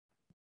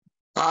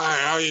Hi,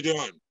 how you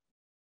doing?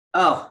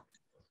 Oh,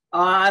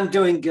 I'm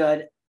doing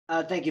good.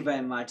 Thank you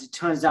very much. It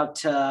turns out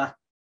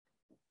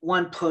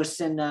one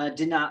person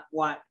did not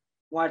watch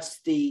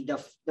the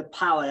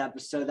pilot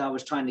episode that I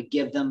was trying to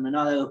give them.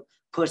 Another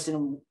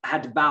person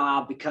had to bow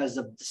out because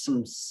of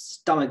some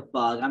stomach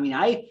bug. I mean,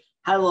 I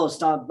had a little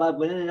stomach bug,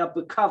 but ended up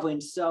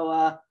recovering.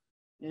 So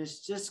it's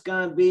just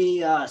gonna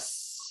be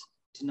us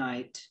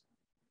tonight.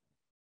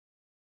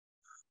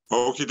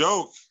 Okie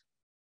doke.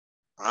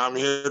 I'm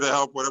here to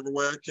help whatever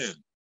way I can.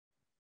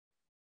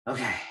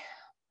 Okay.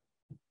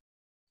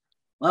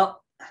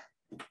 Well,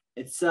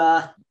 it's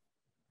it's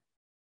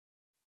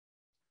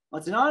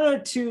an honor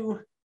to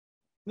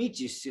meet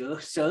you,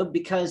 sir,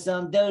 because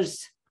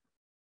there's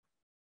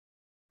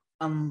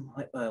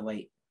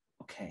wait.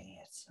 Okay,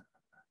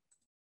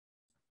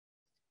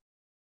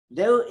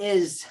 there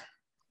is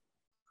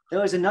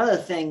another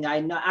thing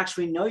I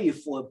actually know you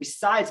for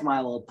besides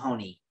My Little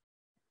Pony,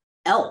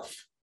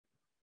 Elf.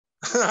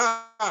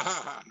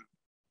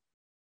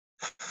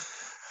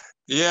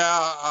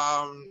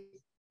 Yeah,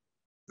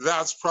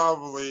 that's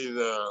probably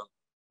the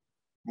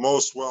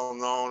most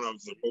well-known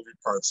of the movie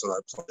parts that I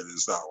played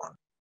is that one.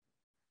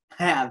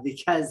 Yeah,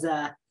 because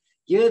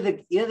you're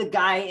the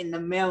guy in the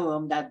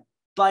mailroom that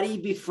Buddy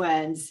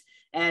befriends,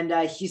 and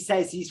he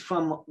says he's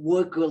from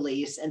work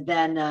release, and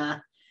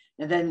then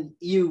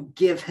you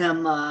give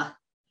him the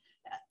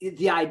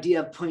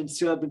idea of putting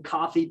syrup in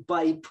coffee.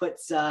 Buddy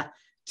puts the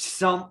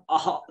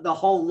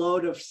whole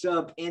load of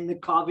syrup in the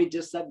coffee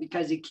just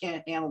because he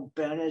can't handle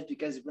bitterness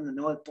because he's from the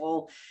North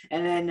Pole,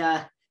 and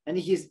then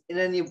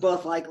you're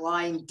both like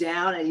lying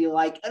down and you're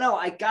like, oh no,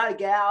 I gotta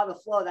get out of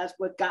the flow. That's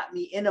what got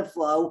me in the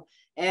flow.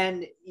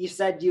 And you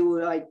said you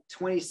were like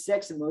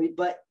 26 in the movie,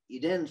 but you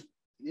didn't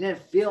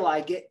feel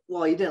like it.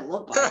 Well, you didn't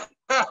look like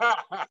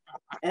it.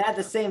 And at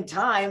the same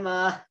time,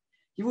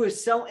 you were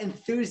so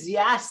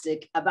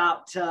enthusiastic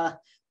about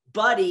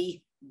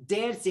Buddy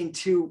dancing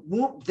to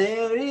Whoomp,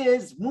 there it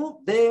is,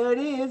 Whoomp, there it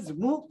is,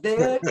 Whoomp,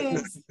 there it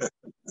is.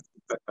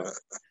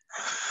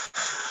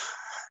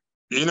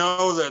 You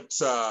know that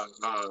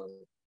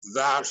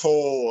that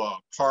whole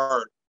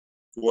part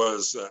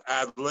was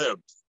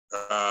ad-libbed.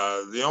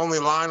 The only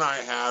line I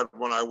had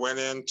when I went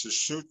in to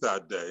shoot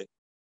that day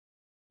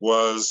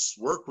was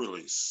work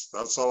release.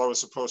 That's all I was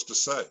supposed to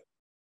say.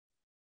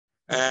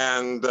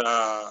 And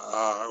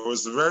it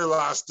was the very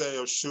last day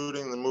of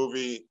shooting the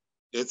movie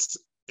in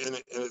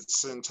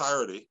its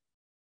entirety.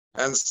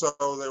 And so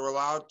they were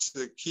allowed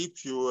to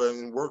keep you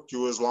and work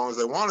you as long as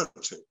they wanted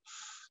to.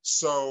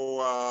 So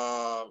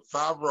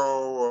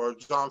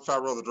John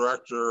Favreau, the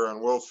director,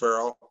 and Will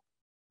Ferrell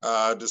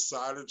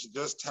decided to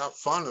just have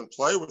fun and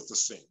play with the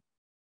scene.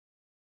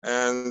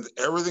 And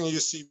everything you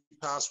see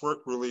past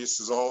work release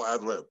is all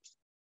ad-libbed.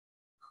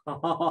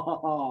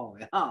 Oh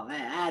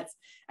man,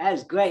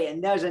 that's great.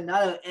 And there's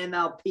another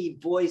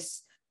MLP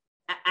voice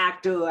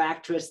actor or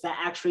actress that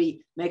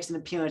actually makes an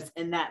appearance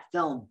in that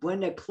film,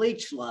 Brenda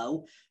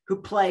Cleachlow,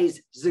 who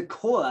plays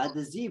Zecora,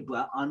 the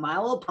zebra, on My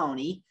Little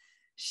Pony.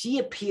 She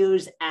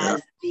appears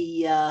as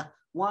the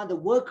one of the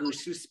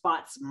workers who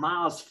spots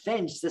Miles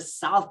Finch, the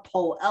South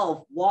Pole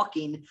elf,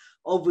 walking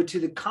over to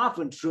the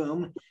conference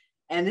room.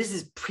 And this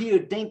is Peter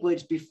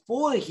Dinklage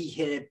before he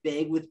hit it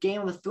big with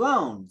Game of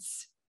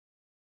Thrones.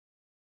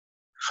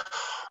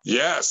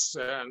 Yes,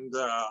 and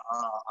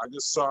I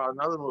just saw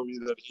another movie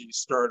that he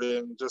starred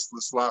in just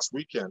this last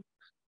weekend,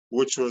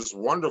 which was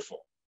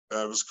wonderful.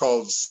 It was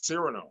called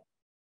Cyrano.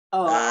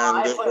 Oh,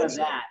 I've heard of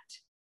that.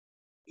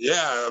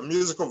 Yeah, a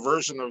musical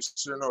version of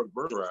Cyrano de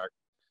Bergerac,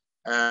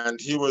 and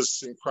he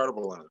was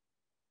incredible in it.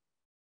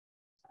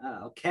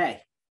 Oh,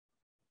 okay,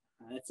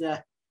 that's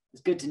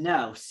good to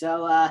know.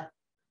 So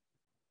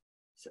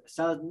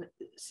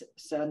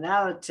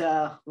now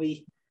that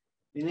we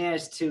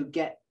managed to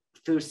get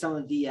through some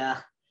of the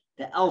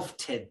elf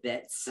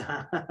tidbits,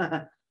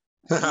 I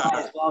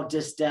might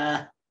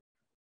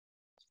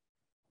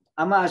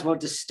as well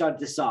just start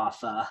this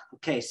off.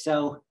 Okay,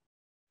 so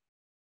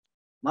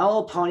My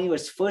Little Pony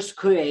was first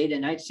created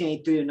in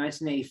 1983 or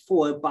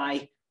 1984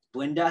 by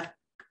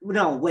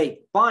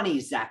Bonnie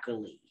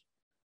Zachary,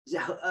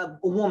 a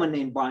woman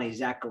named Bonnie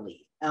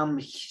Zachary.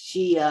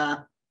 She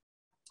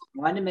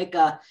wanted to make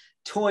a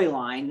toy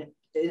line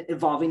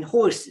involving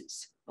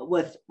horses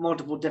with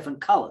multiple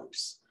different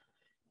colors.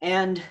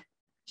 And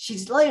she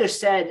later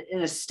said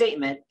in a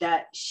statement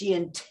that she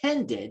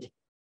intended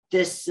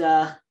this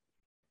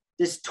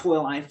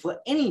toy line for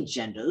any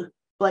gender,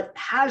 but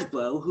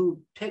Hasbro,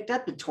 who picked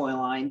up the toy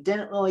line,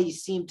 didn't really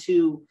seem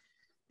to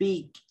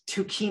be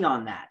too keen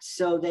on that.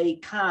 So they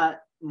kind of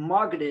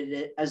marketed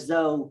it as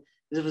though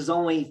this was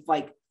only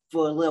like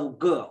for little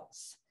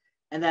girls.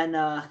 And then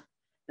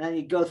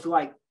you go through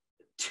like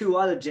two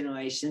other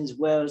generations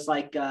where it was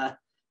like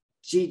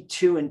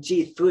G2 and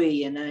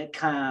G3, and then it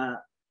kind of,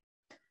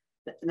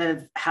 and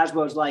then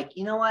Hasbro was like,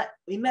 you know what,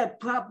 we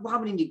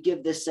probably need to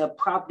give this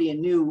property a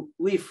new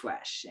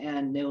refresh.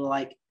 And they were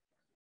like,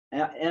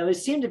 and it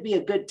seemed to be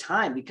a good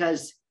time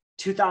because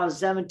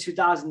 2007,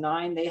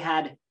 2009, they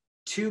had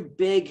two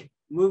big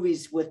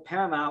movies with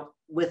Paramount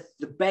with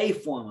the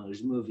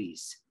Bayformers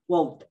movies.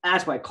 Well,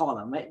 that's what I call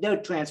them. Right? They're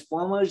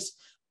Transformers,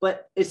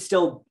 but it's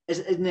still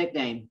a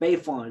nickname,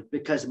 Bayformers,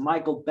 because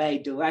Michael Bay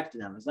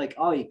directed them. It's like,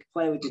 oh, you can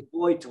play with your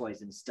boy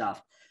toys and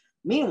stuff.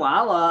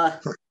 Meanwhile,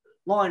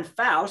 Lauren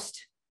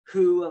Faust,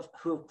 who of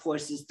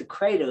course is the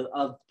creator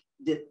of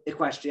the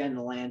Equestrian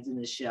Lands in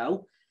the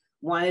show,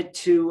 wanted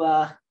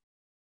to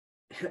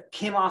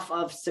came off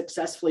of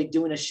successfully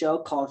doing a show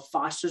called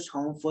Foster's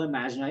Home for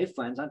Imaginary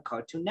Friends on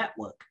Cartoon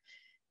Network,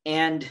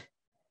 and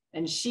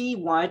she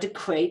wanted to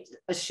create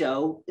a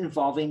show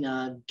involving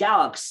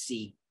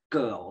Galaxy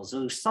Girls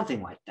or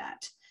something like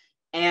that,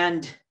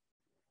 and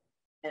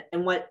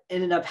what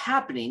ended up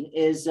happening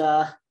is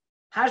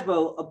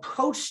Hasbro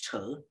approached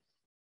her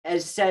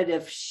and said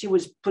if she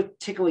was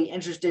particularly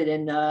interested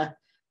in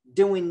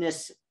doing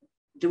this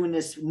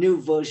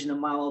new version of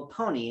My Little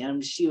Pony,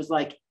 and she was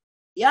like,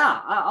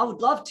 yeah, I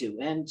would love to.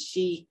 And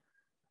she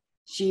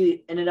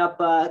ended up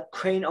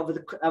creating over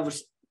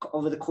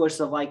the course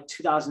of like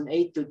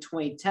 2008 through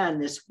 2010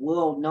 this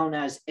world known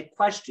as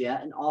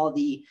Equestria and all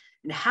the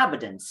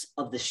inhabitants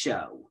of the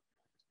show.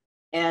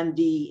 And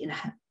the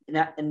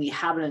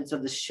inhabitants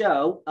of the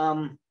show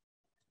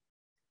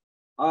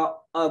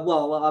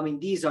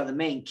these are the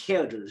main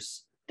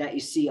characters that you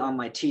see on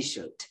my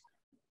t-shirt.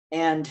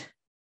 And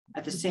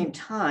at the same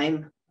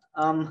time,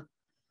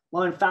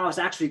 Lauren Faust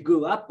actually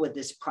grew up with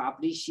this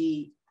property.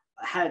 She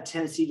had a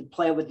tendency to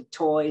play with the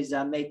toys,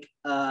 make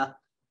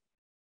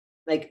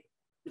like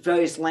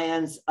various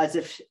lands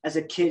as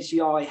a kid, she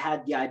already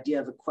had the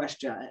idea of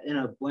Equestria in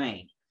her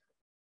brain.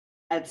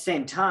 At the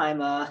same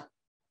time,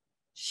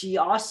 she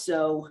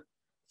also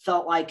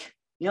felt like,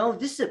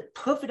 this is a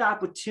perfect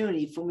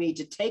opportunity for me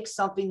to take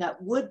something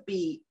that would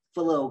be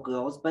for little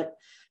girls, but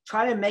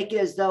try to make it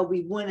as though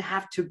we wouldn't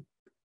have to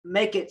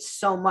make it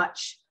so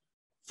much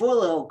for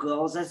little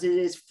girls as it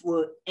is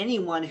for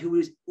anyone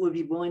who would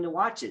be willing to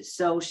watch it.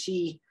 So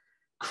she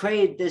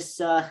created this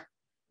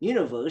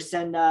universe,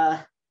 and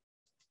at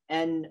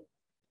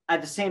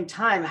the same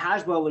time,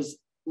 Hasbro was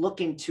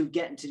looking to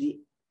get into the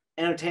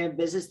entertainment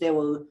business. They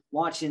were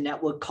launching a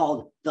network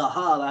called The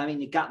Hub. I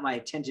mean, it got my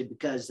attention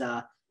because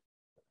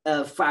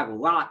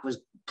Fraggle Rock was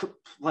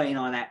playing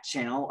on that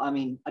channel. I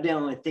mean, I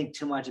didn't really think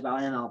too much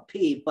about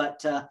MLP,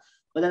 but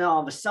then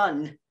all of a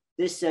sudden,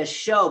 this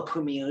show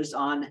premieres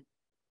on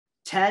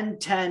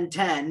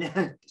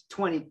 10/10/10,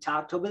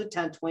 October the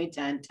 10th,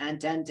 2010,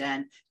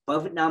 10/10/10,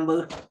 perfect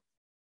number.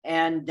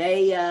 And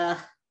they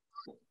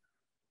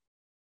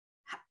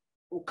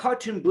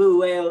Cartoon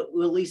Blu-ray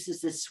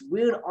releases this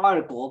weird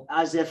article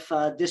as if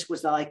this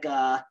was like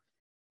as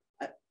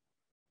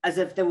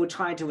if they were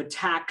trying to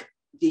attack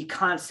the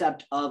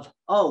concept of,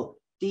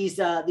 these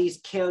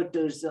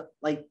characters,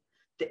 like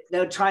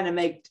they're trying to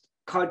make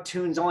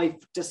cartoons only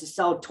just to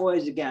sell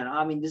toys again.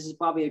 I mean, this is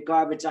probably a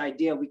garbage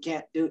idea. We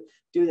can't do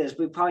this.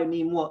 We probably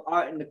need more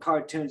art in the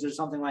cartoons or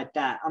something like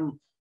that.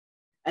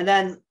 And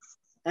then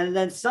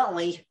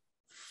suddenly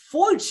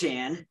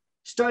 4chan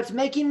starts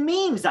making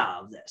memes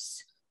out of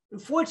this.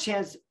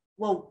 4chan's,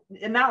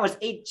 and now it's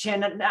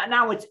 8chan,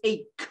 now it's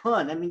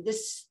 8kun. I mean,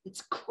 it's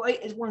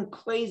one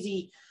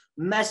crazy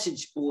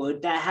message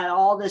board that had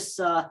all this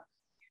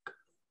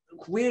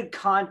weird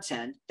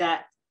content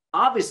that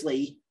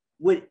obviously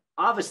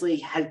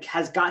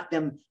has got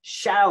them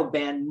shadow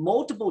banned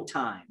multiple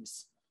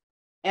times.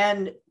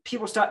 And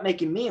people start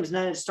making memes, and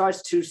then it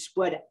starts to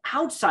spread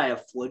outside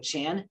of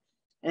 4chan.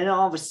 And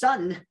all of a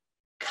sudden,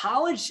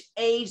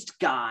 college-aged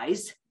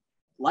guys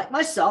like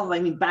myself, I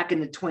mean, back in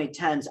the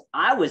 2010s,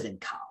 I was in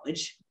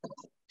college,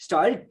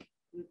 started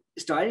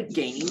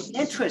gaining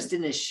interest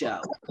in this show.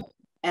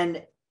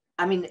 And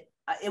I mean,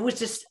 it was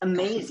just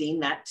amazing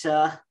that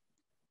I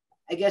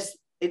guess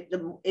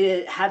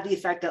it had the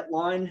effect that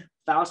Lauren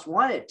Faust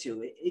wanted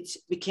to. It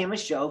became a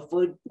show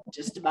for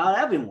just about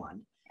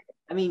everyone.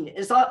 I mean,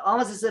 it's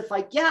almost as if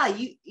like,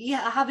 you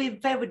have your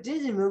favorite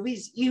Disney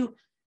movies. You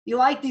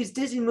like these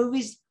Disney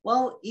movies.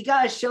 Well, you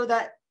got to show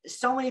that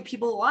so many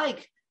people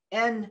like.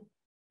 And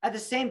at the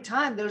same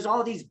time, there's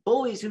all these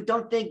bullies who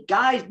don't think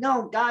guys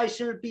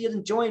shouldn't be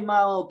enjoying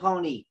My Little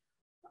Pony.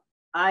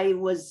 I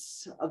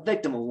was a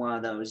victim of one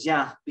of those,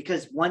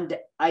 because one day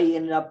I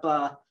ended up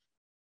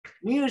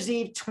New Year's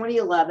Eve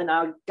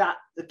 2011.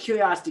 The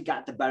curiosity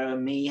got the better of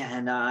me,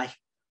 and I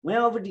went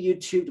over to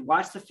YouTube to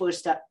watch the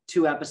first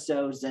 2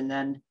 episodes, and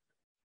then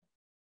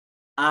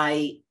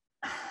I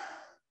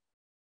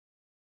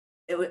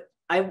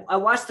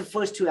watched the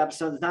first 2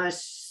 episodes, and then I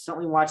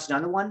suddenly watched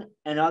another one,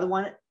 and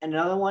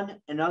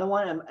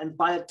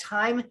by the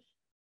time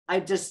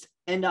I just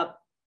end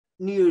up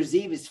New Year's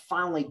Eve is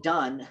finally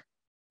done,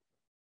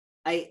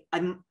 I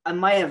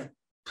might have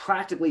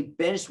practically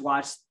binge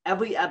watched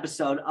every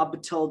episode up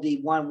until the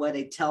one where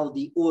they tell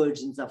the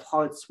origins of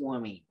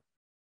Heartswarming,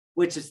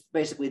 which is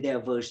basically their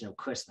version of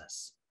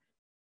Christmas.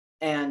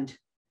 And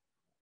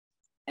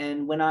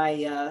when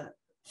I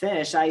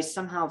finish, I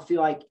somehow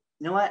feel like,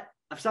 you know what?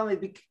 I've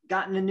suddenly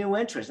gotten a new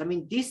interest. I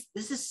mean, this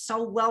is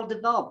so well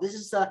developed. This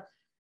is a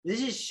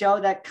show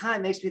that kind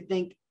of makes me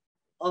think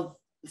of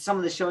some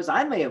of the shows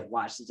I may have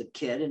watched as a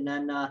kid. And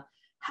then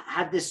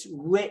had this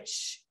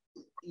rich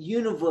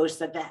universe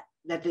that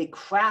they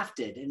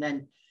crafted, and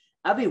then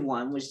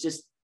everyone was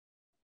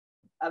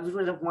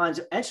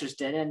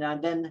interested.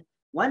 And then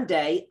one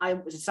day I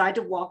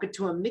decided to walk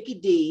into a Mickey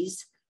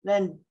D's,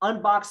 then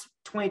unbox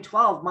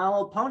 2012 My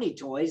Little Pony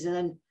toys, and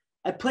then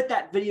I put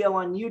that video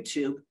on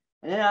YouTube,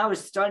 and then I was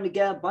starting to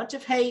get a bunch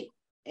of hate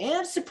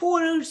and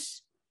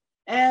supporters,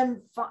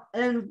 and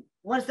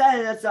once that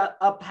ends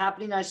up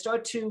happening, I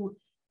start to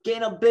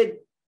gain a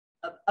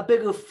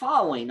bigger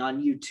following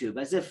on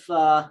YouTube, as if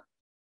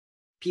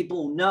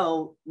people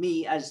know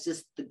me as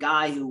just the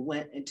guy who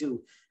went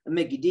into a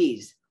Mickey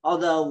D's.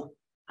 Although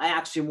I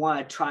actually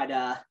want to try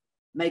to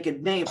make a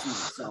name for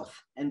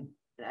myself and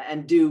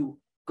do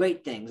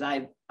great things.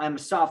 I'm a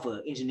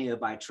software engineer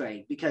by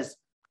trade, because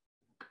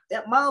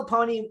at My Little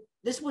Pony,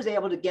 this was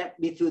able to get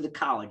me through the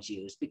college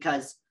years,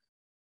 because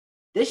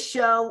this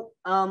show,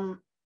 I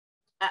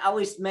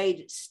always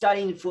made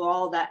studying for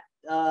all that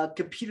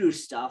computer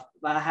stuff,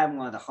 but I have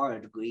one of the harder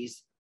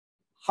degrees,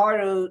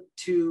 harder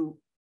to,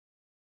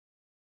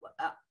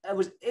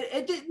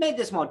 it made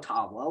this more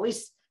tolerable. At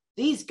least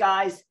these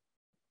guys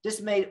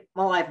just made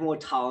my life more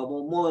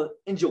tolerable, more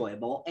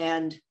enjoyable.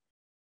 And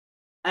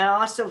I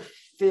also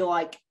feel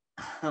like,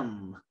 let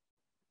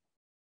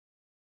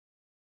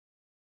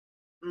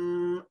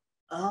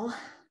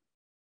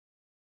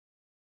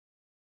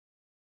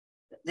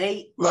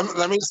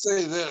me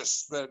say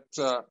this,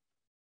 that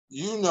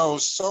you know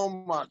so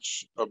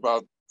much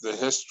about the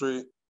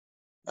history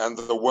and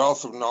the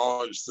wealth of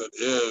knowledge that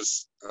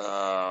is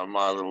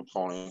My Little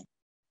Pony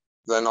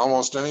than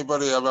almost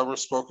anybody I've ever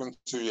spoken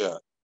to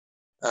yet.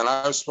 And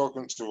I've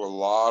spoken to a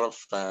lot of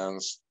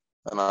fans,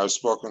 and I've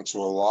spoken to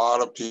a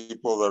lot of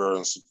people that are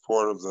in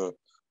support of the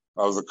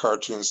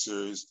cartoon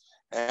series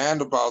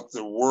and about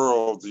the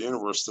world, the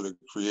universe that it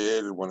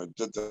created when it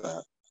did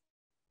that.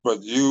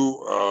 But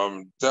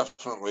you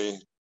definitely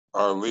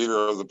are a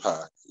leader of the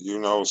pack. You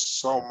know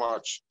so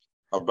much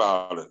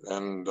about it.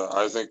 And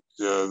I think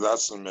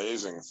that's an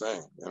amazing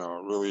thing. You know,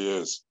 it really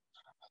is.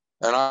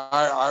 And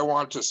I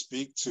want to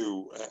speak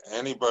to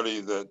anybody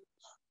that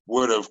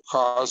would have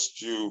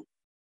caused you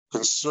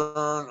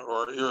concern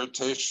or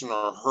irritation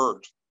or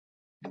hurt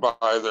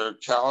by their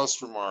callous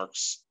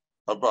remarks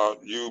about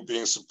you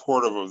being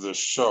supportive of this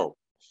show.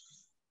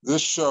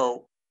 This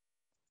show,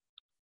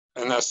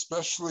 and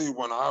especially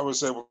when I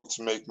was able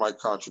to make my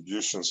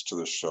contributions to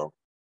the show,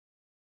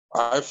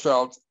 I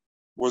felt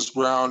was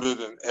grounded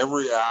in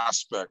every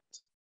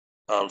aspect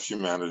of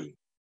humanity,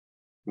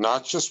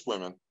 not just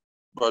women,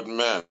 but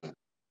men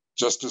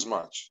just as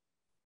much.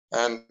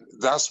 And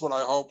that's what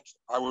I hoped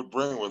I would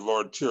bring with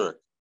Lord Tirek,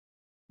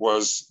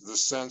 was the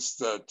sense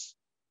that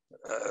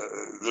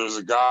there's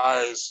a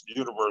guy's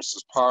universe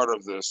as part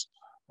of this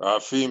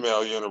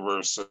female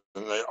universe,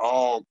 and they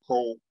all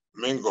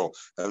co-mingle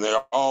and they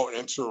all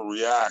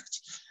interreact.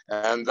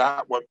 And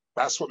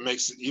that's what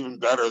makes it even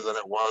better than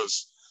it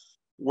was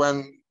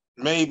when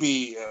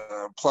maybe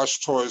plush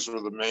toys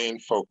were the main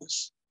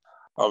focus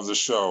of the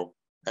show,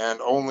 and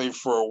only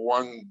for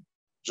one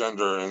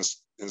gender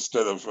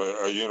instead of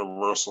a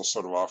universal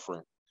sort of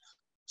offering.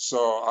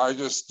 So I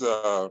just,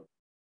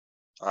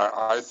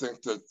 I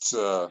think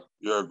that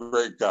you're a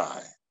great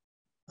guy,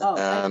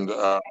 and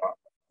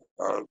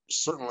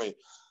certainly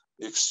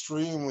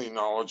extremely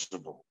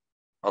knowledgeable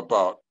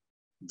about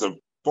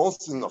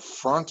both in the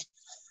front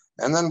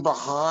and then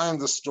behind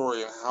the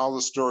story and how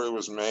the story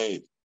was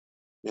made.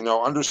 You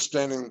know,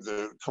 understanding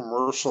the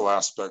commercial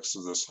aspects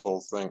of this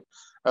whole thing,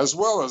 as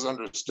well as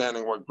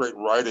understanding what great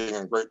writing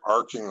and great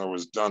arcing there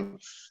was done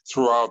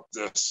throughout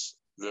this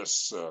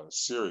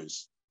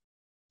series.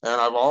 And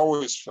I've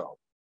always felt,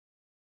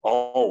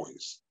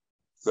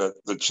 that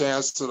the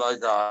chance that I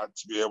got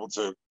to be able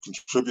to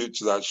contribute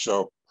to that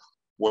show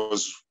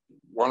was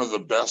one of the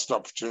best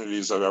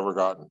opportunities I've ever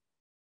gotten.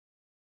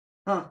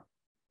 Huh.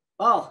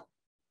 Oh,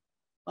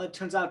 well, it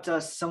turns out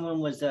someone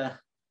was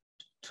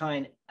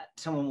trying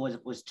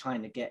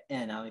to get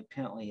in. I mean,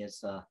 apparently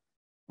is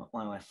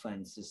one of my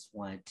friends just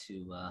wanted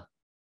to,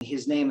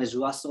 his name is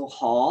Russell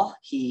Hall.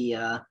 He,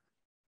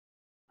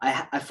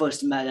 I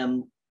first met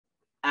him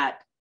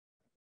at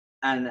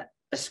a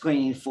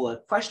screening for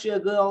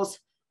Equestria Girls,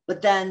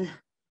 but then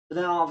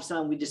all of a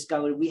sudden we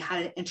discovered we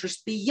had an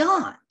interest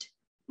beyond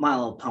My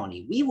Little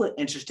Pony. We were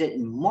interested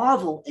in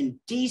Marvel and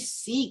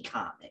DC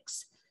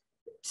comics.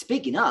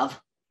 Speaking of,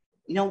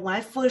 you know, when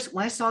I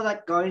saw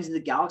that Guardians of the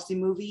Galaxy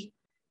movie,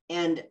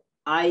 and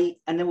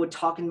then we're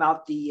talking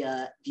about the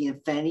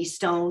Infinity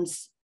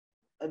Stones,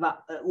 about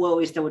well, at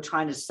least they were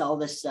trying to sell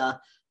this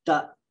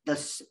the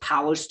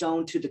Power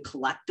Stone to the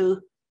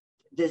collector.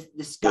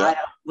 This guy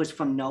was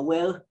from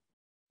nowhere.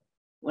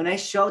 When I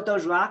showed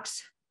those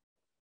rocks,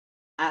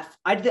 I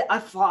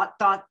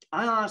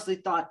honestly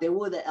thought they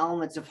were the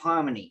elements of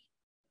harmony.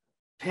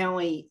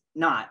 Apparently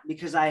not,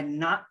 because I had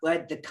not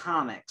read the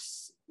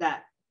comics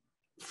that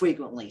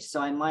frequently.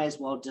 So I might as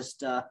well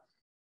just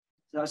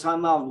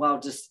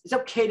it's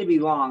okay to be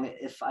wrong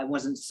if I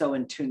wasn't so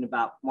in tune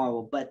about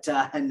Marvel. But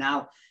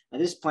now at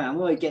this point, I'm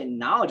really getting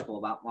knowledgeable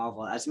about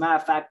Marvel. As a matter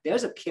of fact,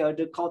 there's a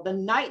character called the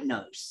Night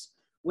Nurse,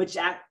 which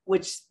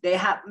they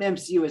have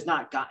MCU has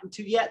not gotten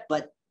to yet,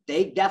 but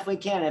they definitely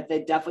can if they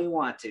definitely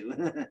want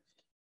to.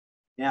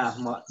 Yeah.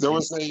 There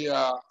was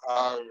a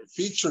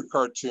feature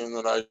cartoon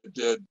that I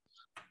did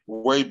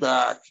way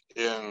back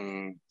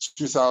in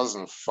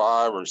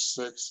 2005 or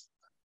 6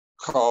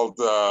 called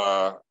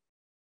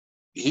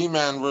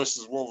He-Man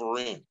versus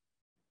Wolverine.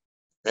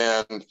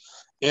 And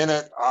in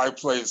it, I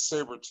played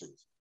Sabretooth.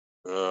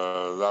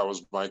 That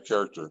was my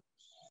character.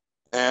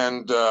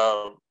 And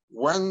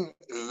when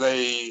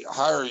they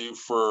hire you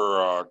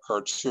for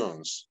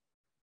cartoons,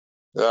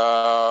 they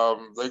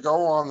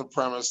go on the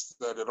premise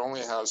that it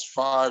only has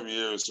 5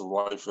 years of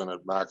life in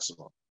it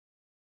maximum.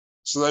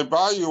 So they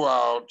buy you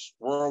out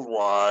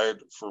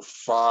worldwide for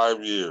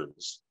 5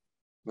 years,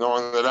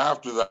 knowing that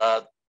after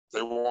that,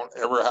 they won't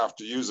ever have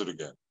to use it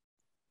again.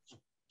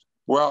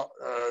 Well,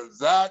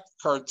 that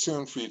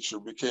cartoon feature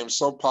became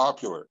so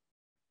popular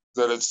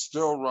that it's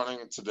still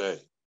running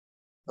today.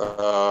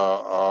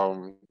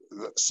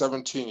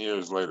 17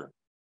 years later,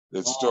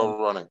 it's still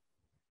running.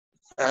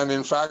 And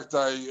in fact,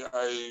 I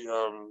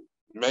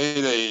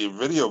made a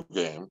video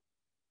game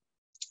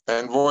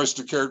and voiced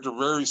a character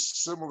very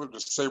similar to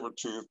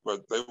Sabretooth,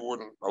 but they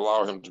wouldn't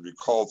allow him to be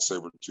called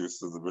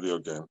Sabretooth in the video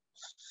game.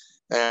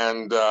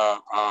 And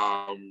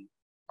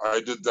I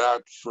did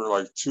that for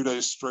like 2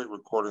 days straight,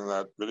 recording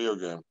that video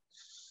game.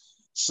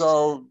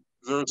 So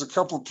there's a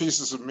couple of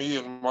pieces of me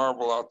and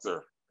Marvel out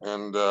there.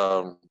 And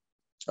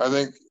I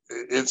think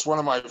it's one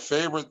of my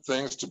favorite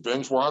things to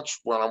binge watch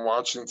when I'm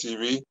watching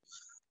TV.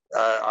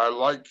 I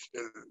like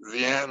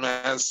the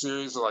Ant-Man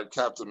series, I like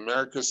Captain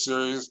America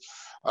series.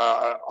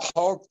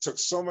 Hulk took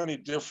so many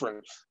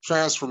different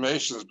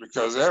transformations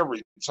because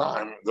every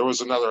time there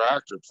was another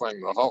actor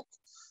playing the Hulk,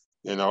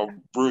 you know,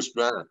 Bruce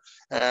Banner.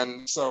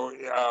 And so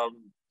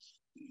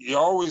you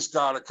always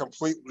got a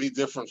completely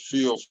different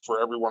feel for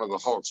every one of the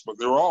Hulks, but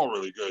they were all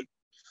really good.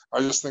 I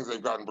just think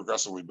they've gotten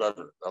progressively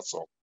better, that's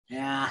all.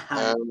 Yeah,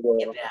 And,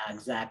 yeah,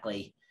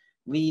 exactly.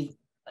 We,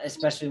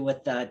 especially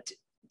with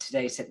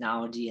today's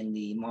technology and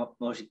the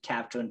motion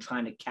capture and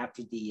trying to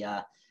capture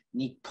the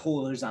unique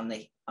pores on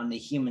the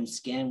human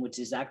skin, which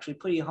is actually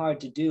pretty hard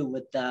to do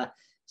with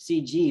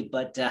CG,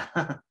 but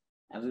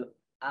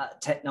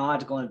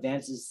technological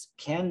advances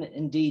can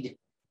indeed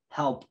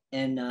help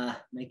in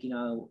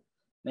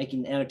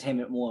making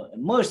entertainment more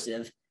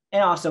immersive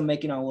and also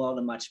making our world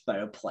a much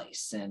better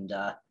place. And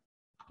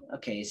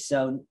okay,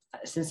 so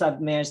since I've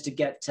managed to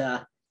get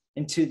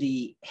into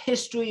the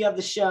history of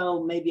the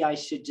show, maybe I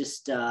should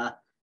just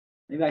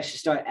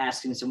start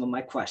asking some of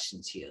my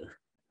questions here.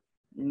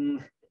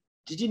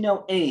 Did you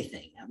know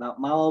anything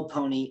about My Little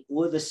Pony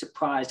or the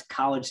surprise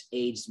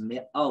college-aged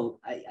male? Oh,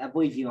 I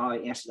believe you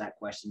already answered that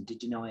question.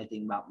 Did you know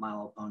anything about My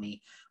Little Pony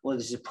or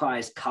the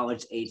surprise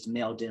college-aged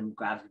male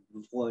demographic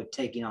before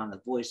taking on the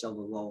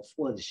voiceover role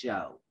for the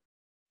show?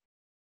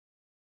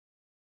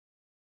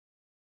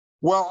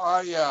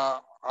 well,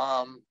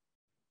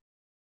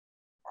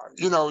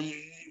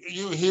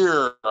 you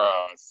hear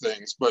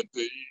things, but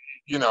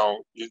you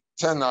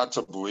tend not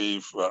to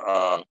believe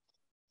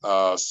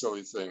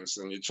silly things,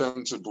 and you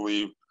tend to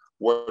believe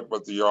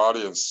what the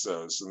audience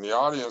says. And the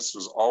audience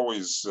was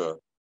always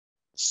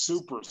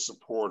super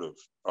supportive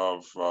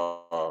of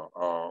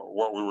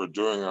what we were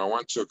doing. I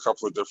went to a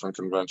couple of different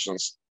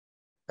conventions,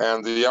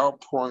 and the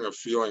outpouring of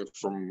feeling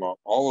from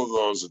all of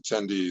those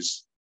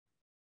attendees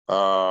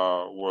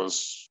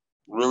was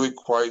really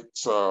quite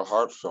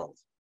heartfelt.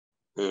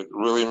 It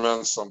really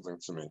meant something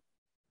to me.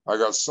 I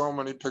got so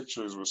many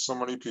pictures with so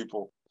many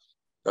people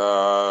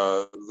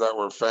that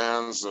were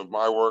fans of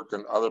my work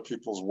and other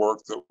people's work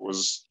that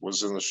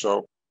was in the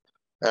show.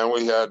 And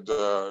we had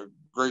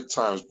great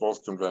times,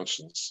 both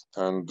conventions.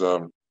 And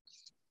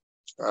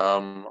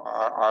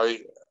I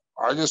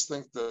just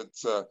think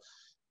that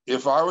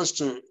if I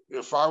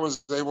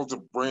was able to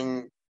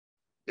bring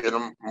in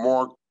a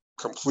more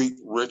complete,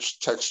 rich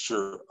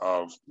texture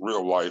of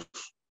real life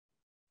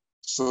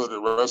so that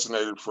it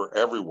resonated for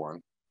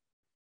everyone,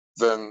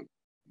 then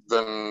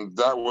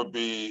that would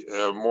be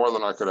more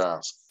than I could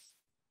ask,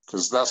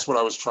 because that's what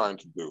I was trying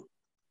to do.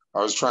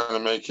 I was trying to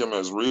make him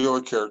as real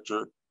a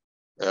character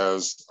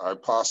as I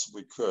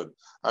possibly could.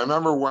 I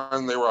remember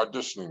when they were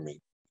auditioning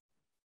me,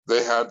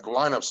 they had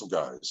lineups of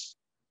guys,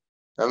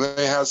 and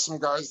they had some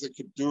guys that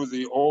could do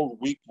the old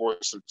weak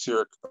voice of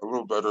Tirek a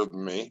little better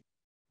than me,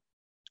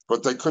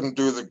 but they couldn't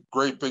do the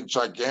great big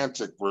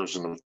gigantic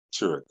version of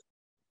Tirek.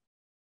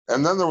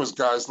 And then there was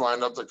guys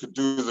lined up that could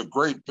do the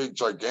great big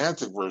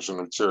gigantic version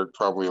of Tirek,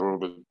 probably a little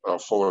bit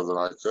fuller than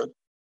I could.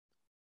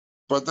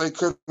 But they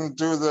couldn't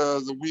do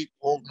the weak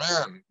old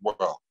man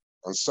well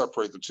and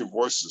separate the two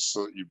voices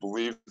so that you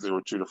believed they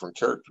were two different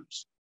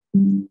characters.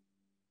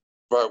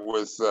 But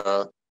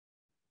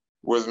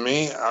with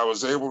me, I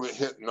was able to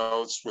hit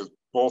notes with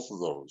both of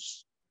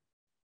those.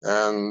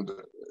 And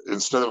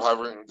instead of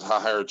having to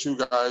hire 2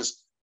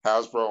 guys,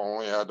 Hasbro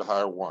only had to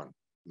hire 1,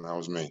 and that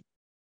was me.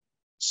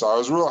 So I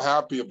was real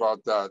happy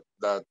about that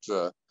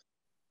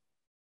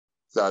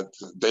that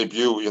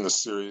debut in the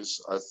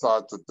series. I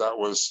thought that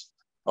was,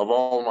 of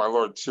all my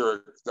Lord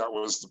Tirek, that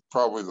was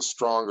probably the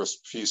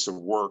strongest piece of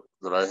work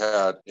that I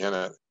had in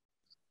it.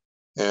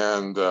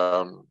 And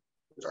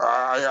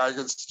I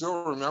can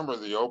still remember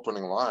the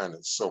opening line.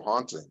 It's so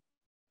haunting.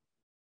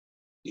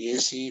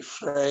 Is he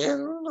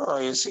friend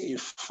or is he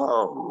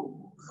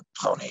foe? The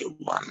pony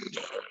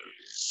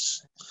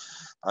wonders.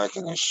 I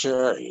can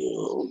assure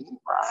you,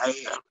 I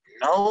am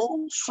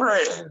no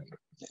friend.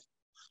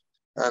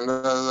 And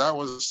that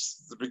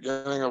was the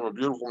beginning of a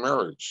beautiful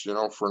marriage,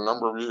 for a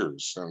number of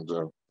years. And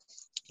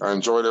I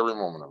enjoyed every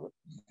moment of it.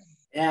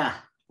 Yeah.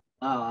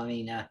 Oh, I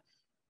mean,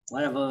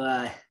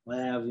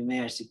 whatever we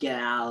managed to get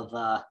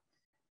out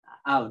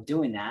of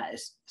doing that,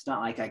 it's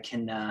not like I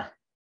can.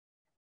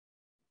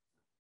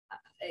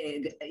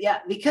 Yeah,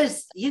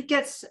 because you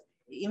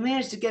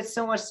managed to get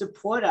so much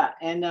support,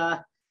 and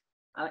I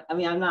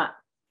mean,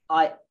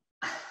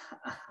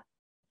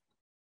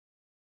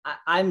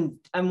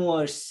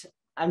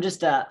 I'm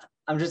just a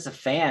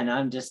fan.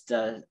 I'm just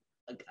a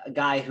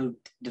guy who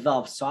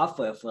develops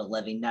software for a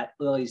living that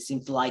really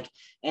seems to like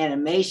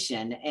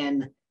animation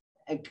and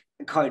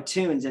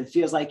cartoons, and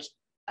feels like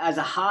as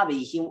a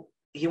hobby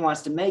he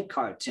wants to make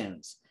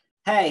cartoons.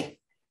 Hey,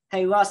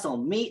 Russell,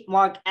 meet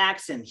Mark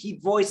Acheson. He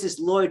voices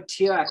Lord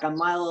Tirek on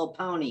My Little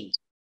Pony.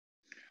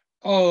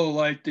 Oh,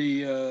 like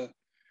the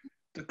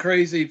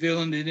crazy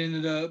villain that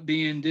ended up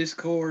being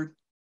Discord.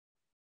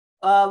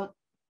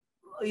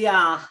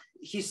 Yeah,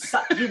 he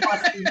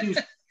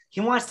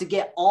wants to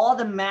get all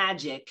the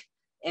magic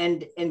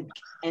and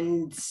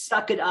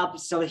suck it up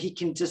so he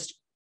can just.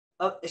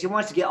 He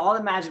wants to get all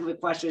the magic of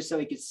Equestria so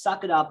he can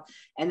suck it up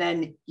and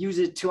then use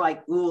it to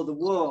like rule the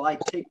world,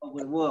 like take over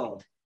the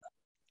world.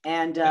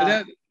 And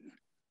that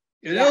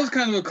was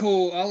kind of a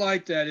cool. I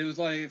like that. It was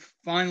like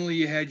finally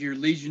you had your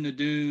Legion of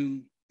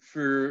Doom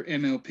for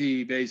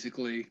MLP.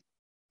 Basically,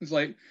 it's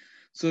like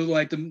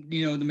the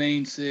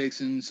main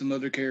six and some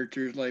other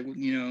characters like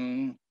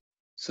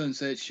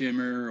Sunset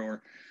Shimmer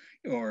or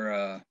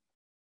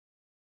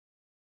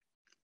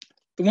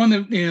the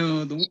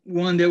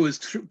one that was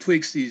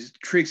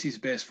Trixie's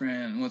best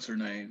friend. What's her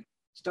name?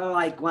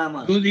 Starlight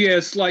Glimmer.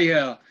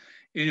 Yeah.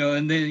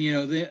 And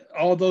then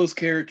all those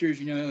characters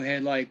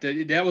had like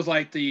that was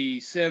like the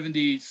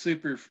 70s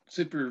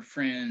super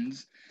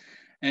friends,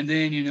 and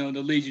then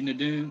the Legion of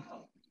Doom.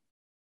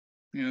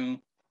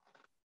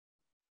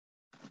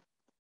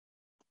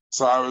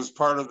 So I was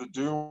part of the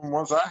Doom,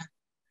 was I?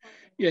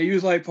 Yeah, he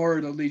was like part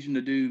of the Legion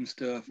of Doom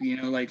stuff.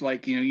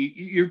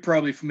 You're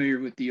probably familiar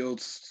with the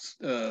old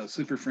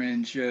Super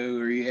Friends show,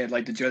 where you had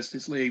like the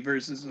Justice League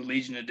versus the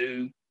Legion of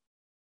Doom.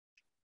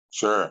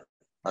 Sure,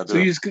 I do.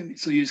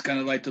 So you just kind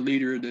of like the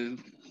leader of the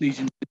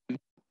Legion.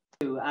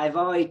 I've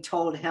already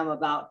told him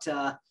about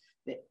the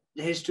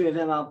history of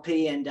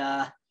MLP and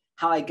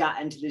how I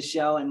got into the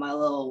show and my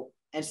little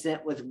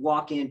incident with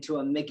walking into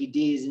a Mickey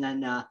D's and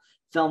then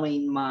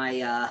filming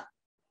my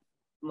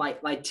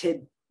my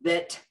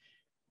tidbit.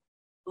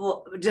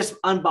 Well,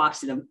 just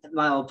unboxing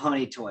My Little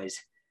Pony toys.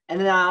 And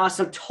then I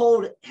also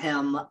told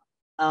him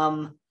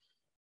that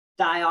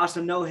I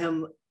also know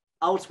him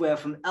elsewhere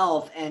from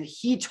Elf, and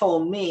he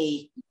told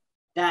me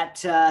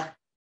that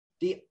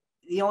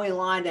the only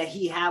line that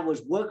he had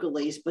was work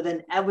release, but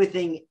then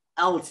everything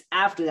else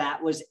after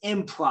that was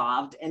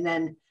improv. And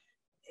then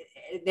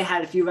they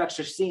had a few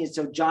extra scenes,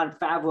 so Jon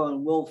Favreau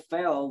and Will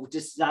Ferrell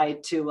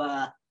decided to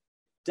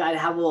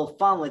have a little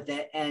fun with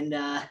it and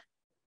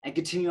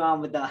continue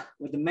on with the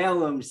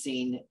mailroom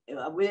scene.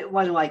 It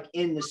wasn't like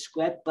in the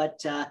script,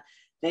 but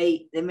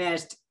they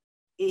managed.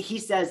 He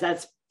says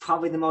that's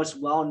probably the most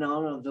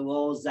well-known of the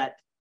roles that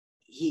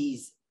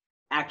he's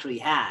actually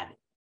had,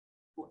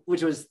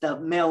 which was the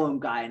mailroom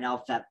guy in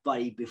Elf that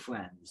Buddy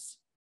befriends.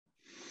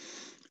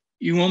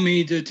 You want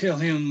me to tell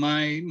him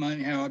my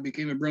how I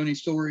became a brony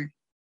story?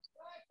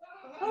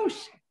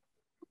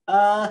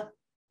 Oh,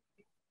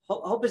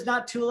 hope it's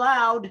not too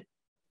loud.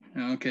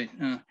 Okay.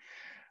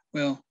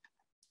 Well,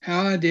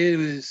 how I did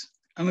was,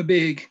 I'm a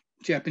big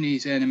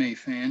Japanese anime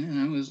fan, and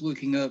I was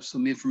looking up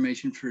some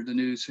information for the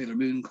new Sailor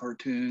Moon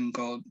cartoon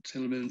called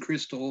Sailor Moon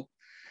Crystal.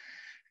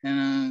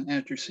 And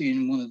after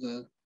seeing one of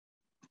the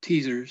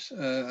teasers,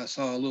 I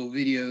saw a little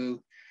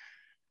video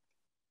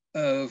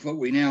of what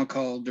we now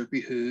call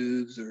Derpy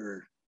Hooves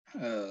or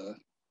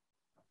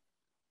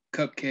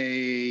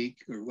cupcake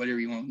or whatever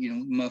you want,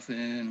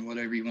 muffin or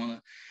whatever you want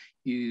to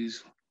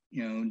use,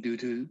 due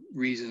to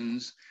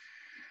reasons.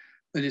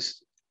 But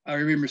I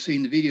remember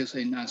seeing the video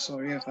saying, "I'm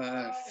sorry if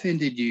I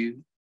offended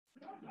you."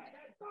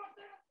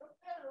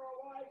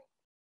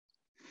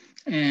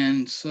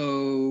 And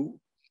so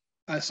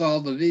I saw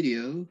the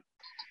video,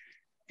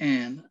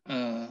 and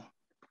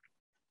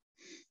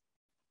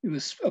it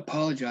was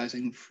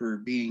apologizing for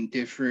being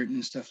different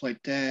and stuff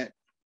like that.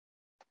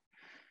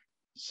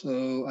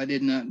 So I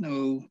did not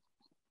know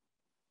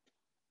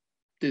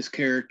this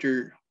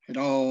character at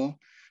all,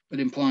 but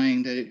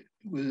implying that it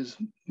was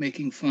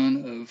making fun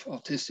of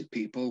autistic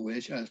people,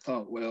 which I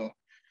thought, well,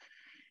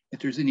 if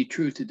there's any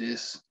truth to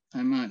this,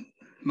 I might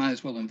might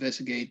as well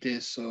investigate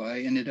this. So I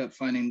ended up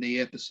finding the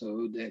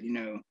episode that,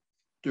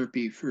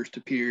 Derpy first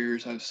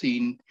appears. I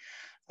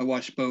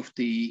watched both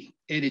the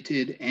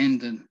edited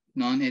and the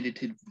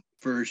non-edited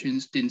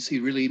versions. Didn't see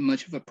really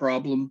much of a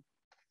problem.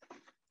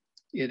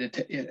 It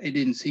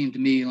didn't seem to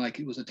me like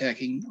it was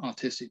attacking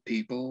autistic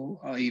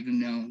people.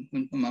 Even though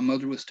when my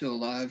mother was still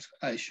alive,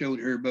 I showed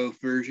her both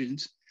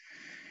versions.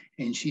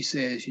 And she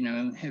says,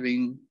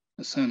 having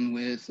a son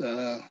with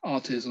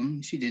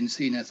autism, she didn't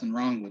see nothing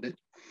wrong with it.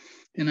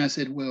 And I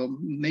said, well,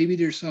 maybe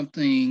there's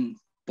something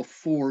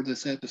before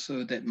this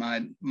episode that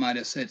might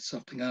have set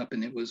something up,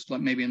 and it was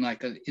like maybe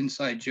like an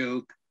inside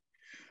joke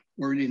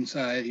or an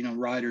inside,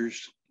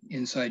 writer's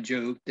inside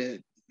joke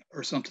that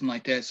or something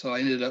like that. So I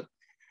ended up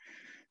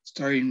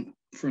starting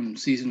from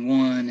season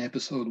 1,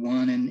 episode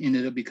 1, and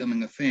ended up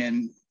becoming a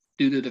fan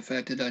due to the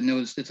fact that I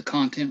noticed that the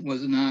content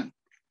was not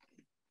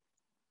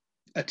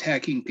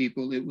attacking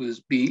people. It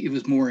was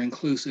more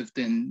inclusive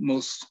than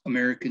most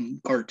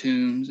American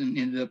cartoons, and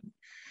ended up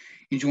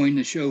enjoying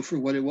the show for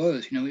what it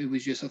was. It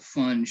was just a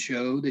fun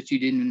show that you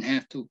didn't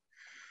have to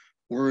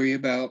worry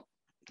about,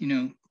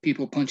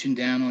 people punching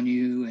down on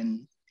you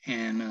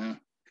and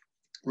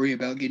worry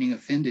about getting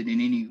offended in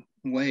any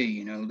way.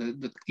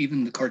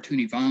 Even the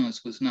cartoony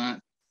violence was not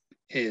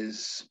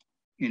as,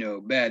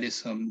 bad as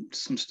some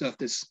stuff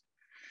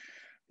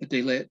that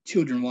they let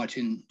children watch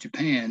in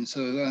Japan.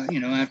 So,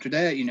 after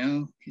that,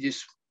 you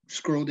just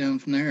scroll down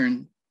from there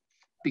and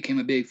became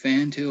a big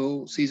fan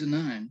till season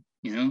 9,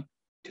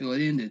 till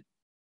it ended.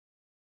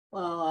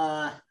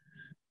 Well,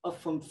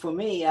 for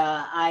me,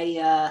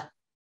 I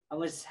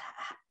was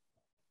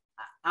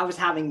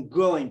having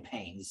growing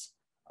pains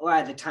right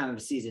at the time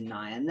of season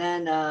 9,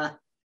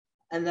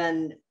 and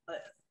then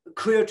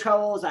career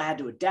troubles. I had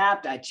to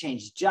adapt. I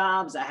changed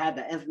jobs. I had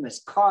the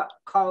infamous car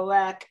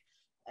wreck,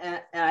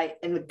 and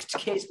the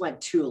case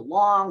went too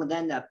long. And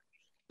then the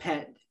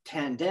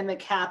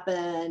pandemic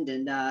happened,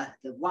 and the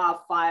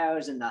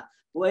wildfires, and the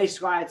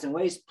race riots and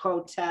race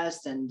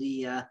protests, and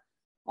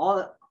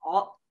all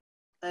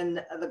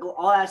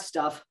that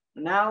stuff.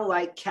 Now,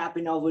 like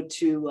capping over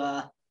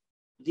to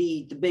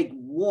the big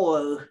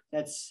war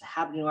that's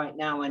happening right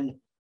now in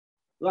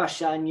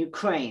Russia and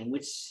Ukraine,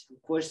 which of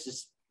course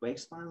just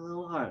breaks my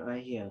little heart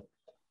right here.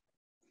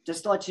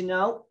 Just to let you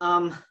know,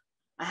 I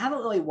haven't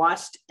really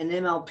watched an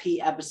MLP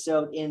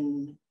episode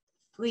in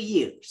 3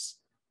 years.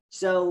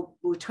 So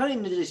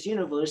returning to this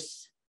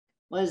universe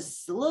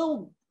was a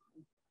little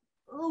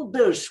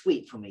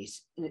bittersweet for me,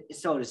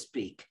 so to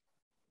speak.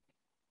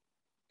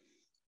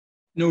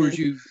 In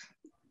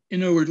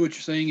other words, what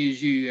you're saying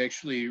is you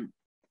actually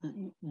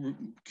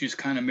just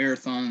kind of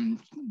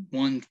marathon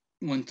 1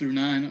 through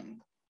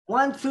 9.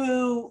 1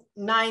 through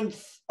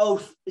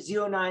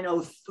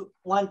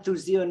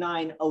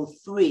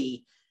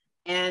 0903,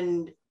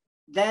 and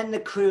then the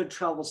career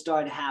trouble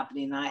started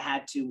happening, and I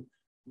had to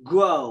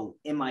grow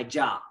in my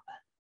job.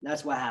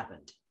 That's what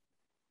happened.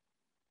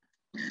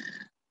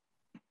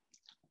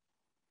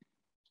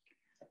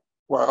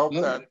 Well, I hope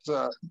that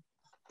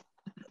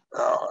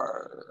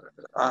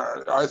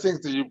I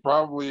think that you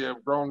probably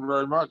have grown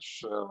very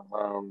much,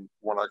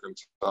 what I can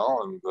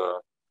tell,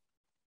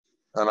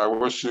 and I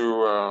wish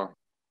you,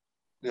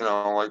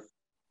 like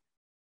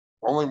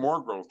only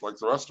more growth, like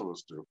the rest of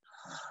us do.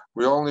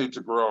 We all need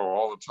to grow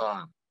all the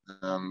time.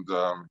 And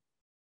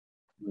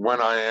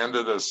when I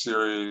ended a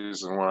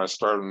series and when I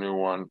started a new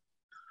one,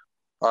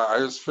 I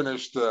just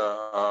finished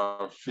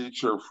a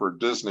feature for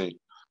Disney.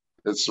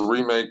 It's a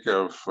remake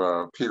of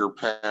Peter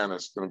Pan.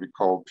 It's going to be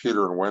called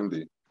Peter and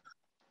Wendy,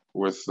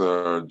 with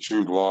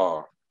Jude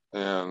Law.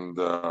 And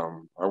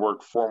I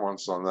worked 4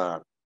 months on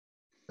that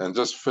and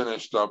just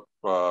finished up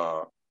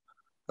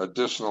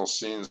additional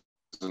scenes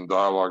and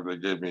dialogue they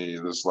gave me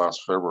this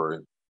last February.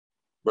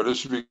 But it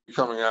should be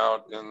coming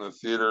out in the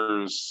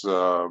theaters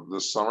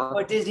this summer.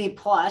 Or Disney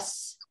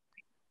Plus.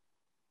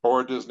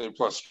 Or Disney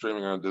Plus,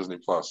 streaming on Disney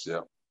Plus,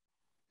 yeah.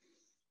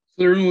 So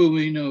there will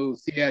be no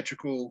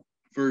theatrical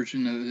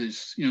version of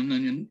this,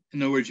 in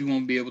other words, you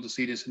won't be able to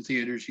see this in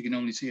theaters. You can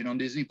only see it on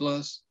Disney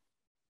Plus.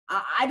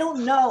 I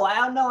don't know.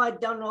 I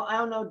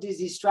don't know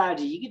Disney's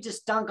strategy. You could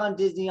just dunk on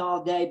Disney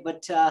all day,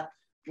 but no,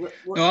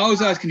 I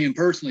was asking him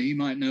personally. He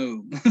might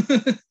know.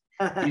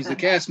 He's a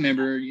cast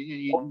member.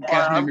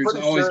 Cast members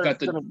always sure got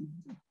the.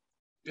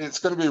 It's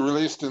going to be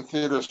released in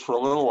theaters for a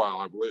little while,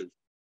 I believe.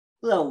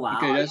 A little while.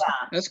 Okay,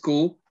 that's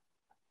cool.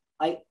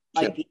 Like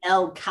the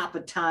El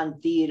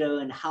Capitan Theater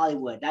in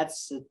Hollywood.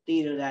 That's a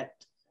theater that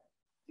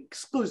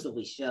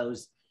exclusively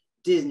shows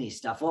Disney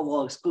stuff.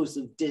 Well,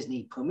 exclusive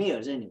Disney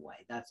premieres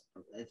anyway. That's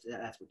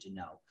what you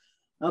know.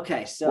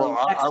 Okay, so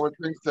I would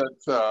think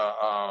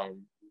that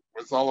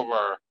with all of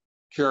our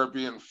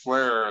Caribbean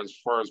flair as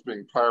far as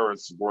being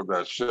pirates aboard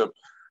that ship,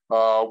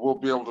 we'll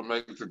be able to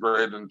make the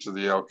grade into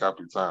the El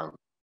Capitan.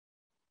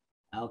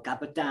 El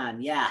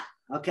Capitan, yeah.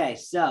 Okay,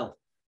 so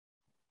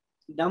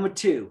number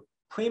 2,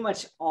 pretty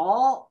much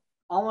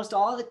almost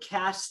all the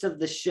cast of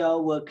the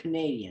show were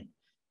Canadian.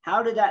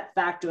 How did that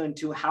factor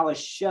into how a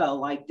show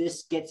like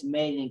this gets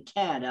made in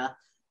Canada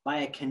by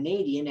a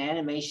Canadian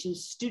animation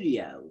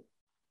studio?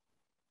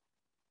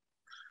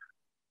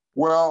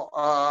 Well,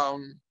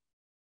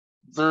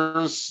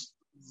 there's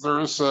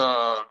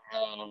a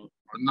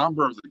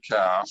number of the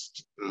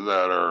cast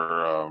that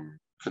are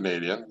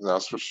Canadian,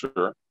 that's for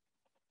sure.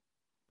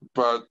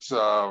 But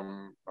a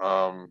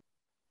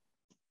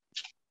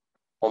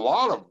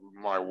lot of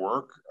my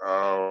work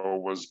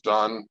was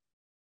done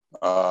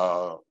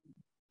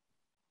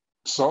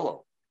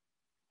solo.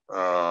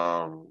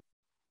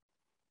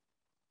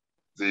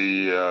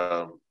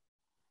 The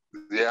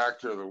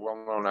actor, the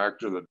well-known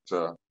actor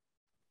that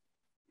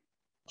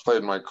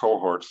played my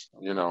cohort,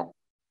 you know,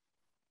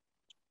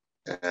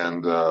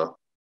 and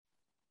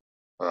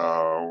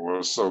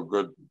was so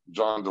good.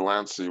 John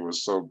Delancey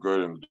was so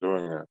good in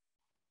doing it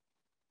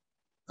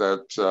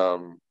that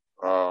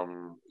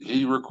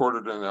he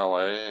recorded in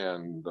LA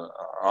and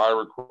I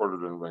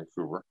recorded in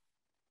Vancouver.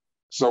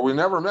 So we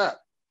never met.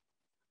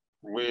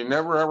 We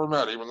never ever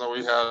met, even though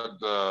we had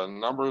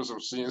numbers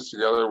of scenes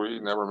together. We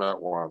never met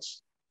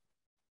once.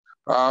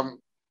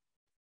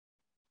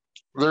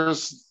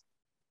 There's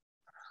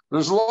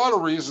a lot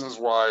of reasons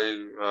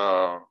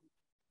why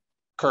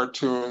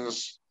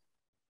cartoons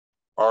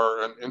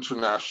are an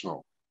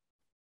international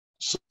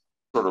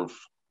sort of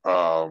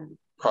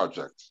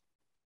project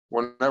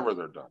whenever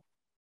they're done.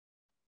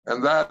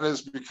 And that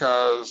is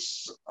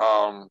because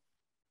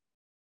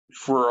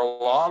for a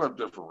lot of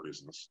different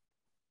reasons,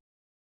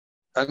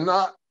 and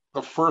not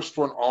the first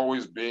one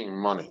always being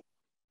money.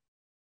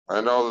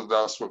 I know that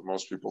that's what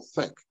most people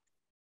think,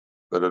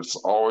 that it's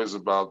always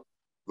about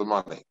the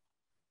money.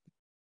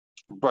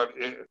 But,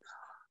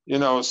 you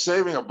know,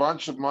 saving a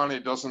bunch of money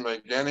doesn't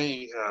make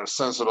any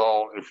sense at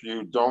all if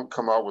you don't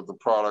come out with the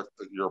product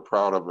that you're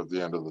proud of at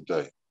the end of the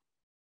day.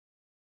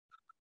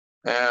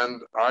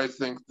 And I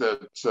think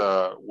that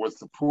with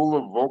the pool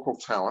of vocal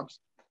talent,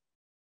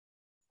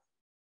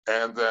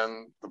 and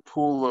then the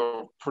pool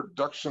of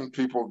production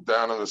people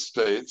down in the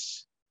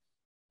States,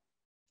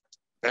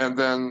 and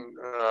then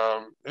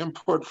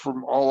input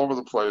from all over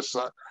the place.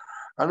 I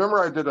remember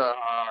I did a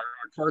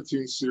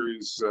cartoon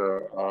series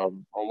a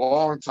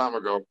long time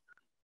ago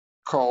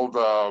called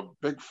Fat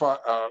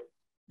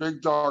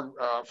Dog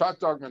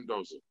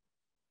Mendoza.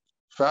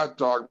 Fat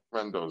Dog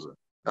Mendoza.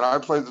 And I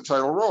played the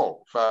title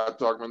role, Fat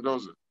Dog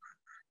Mendoza.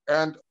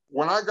 And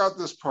when I got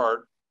this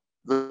part,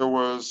 there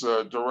was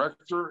a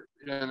director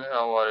in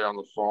LA on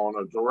the phone,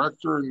 a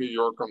director in New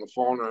York on the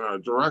phone, and a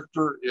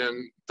director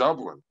in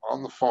Dublin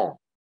on the phone.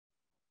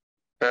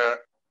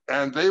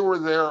 And they were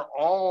there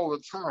all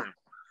the time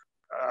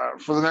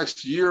for the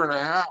next year and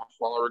a half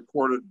while I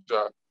recorded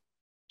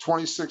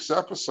 26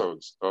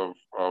 episodes of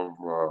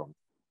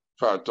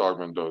Fat Dog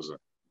Mendoza.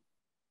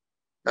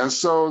 And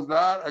so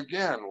that,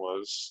 again,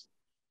 was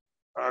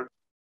a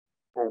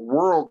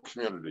world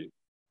community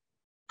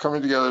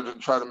coming together to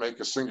try to make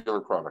a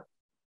singular product.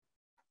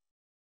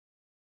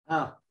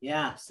 Oh,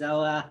 yeah.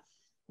 So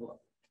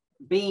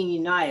being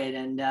united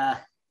and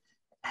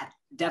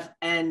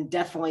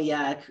definitely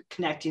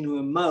connecting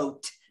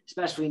remote,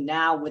 especially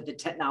now with the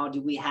technology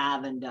we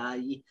have. And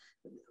I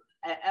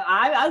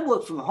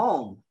work from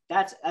home.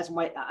 That's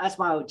my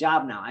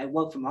job now. I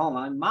work from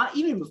home.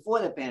 Even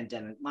before the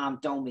pandemic, Mom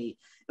told me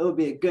it would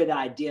be a good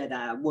idea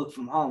that I work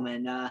from home.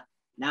 And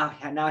now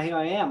here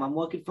I am. I'm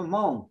working from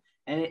home.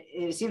 And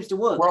it seems to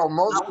work. Well,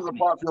 most of the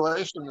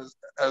population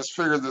has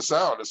figured this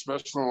out,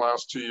 especially in the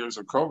last 2 years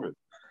of COVID,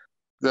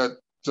 that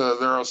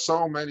there are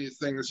so many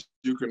things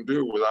you can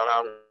do without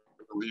having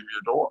to leave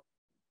your door,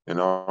 you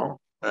know?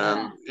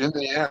 And in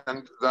the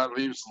end, that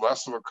leaves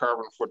less of a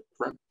carbon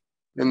footprint.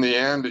 In the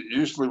end, it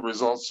usually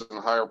results in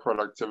higher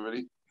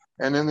productivity.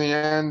 And in the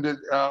end, it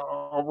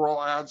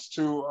overall adds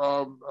to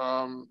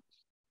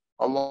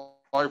a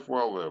life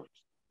well lived,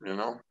 you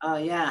know? Oh,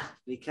 yeah,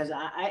 because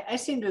I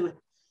seem to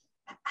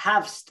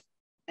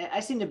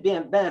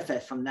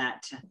benefit from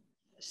that.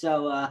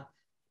 So,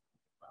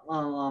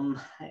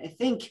 I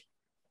think,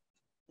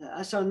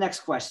 so next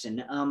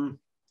question.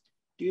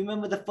 Do you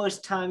remember the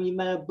first time you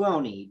met a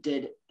brony?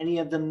 Did any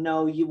of them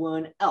know you were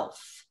an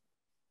elf?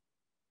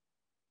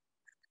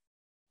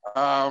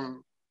 I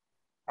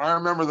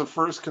remember the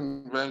first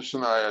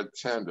convention I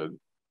attended.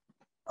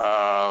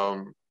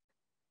 I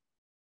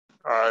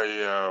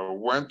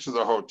went to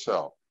the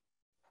hotel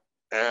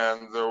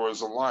and there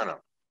was a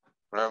lineup.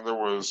 And there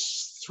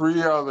was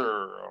 3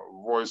 other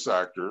voice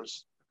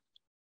actors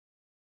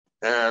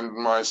and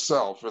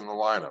myself in the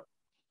lineup,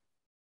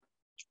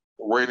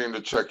 waiting to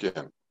check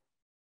in.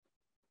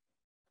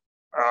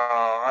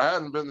 I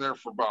hadn't been there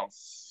for about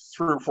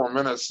 3 or 4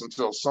 minutes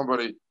until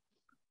somebody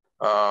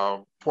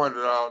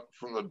pointed out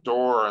from the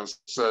door and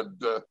said,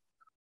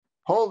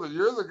 "Hold it,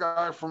 you're the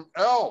guy from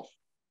Elf,"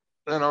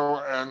 you know,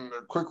 and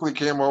quickly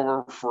came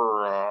over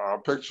for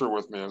a picture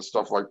with me and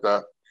stuff like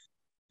that.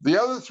 The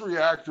other 3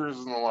 actors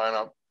in the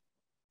lineup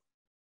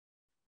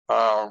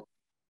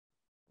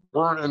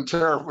weren't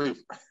terribly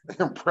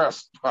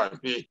impressed by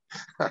me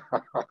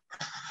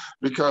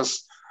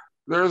because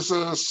there's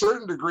a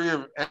certain degree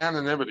of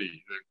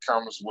anonymity that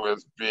comes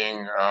with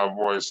being a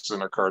voice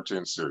in a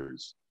cartoon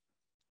series.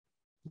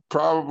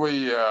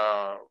 Probably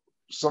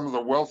some of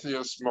the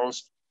wealthiest,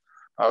 most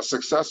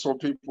Successful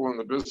people in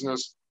the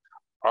business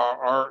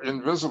are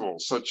invisible,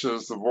 such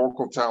as the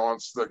vocal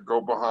talents that go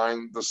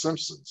behind The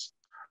Simpsons,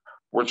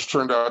 which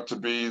turned out to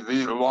be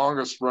the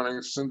longest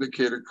running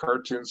syndicated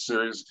cartoon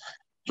series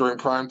during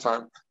prime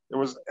time it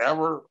was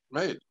ever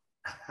made.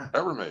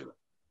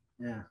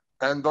 Yeah.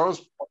 And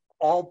those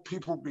all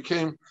people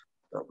became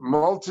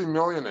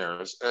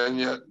multimillionaires, and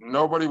yet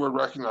nobody would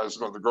recognize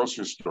them at the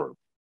grocery store.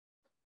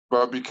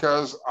 But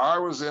because I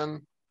was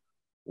in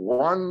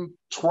one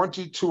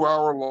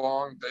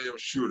 22-hour-long day of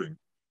shooting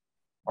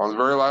on the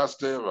very last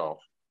day of Elf,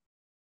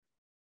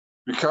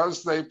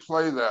 because they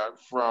play that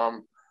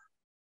from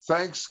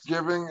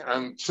Thanksgiving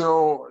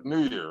until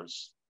New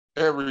Year's,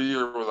 every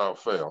year without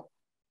fail,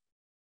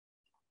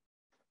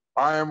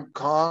 I am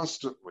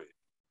constantly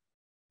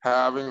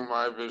having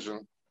my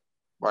vision,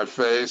 my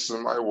face,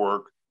 and my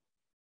work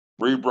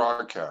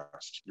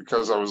rebroadcast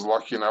because I was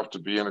lucky enough to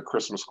be in a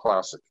Christmas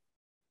classic.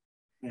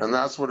 And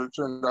that's what it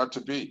turned out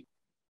to be.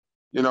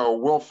 You know,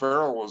 Will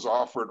Ferrell was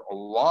offered a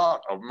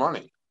lot of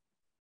money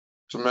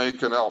to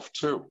make an Elf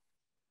 2,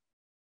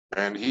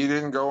 and he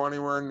didn't go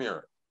anywhere near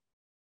it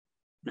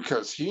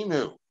because he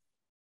knew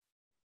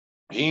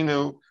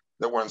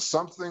that when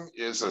something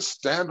is a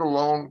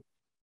standalone,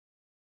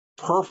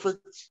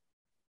 perfect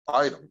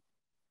item,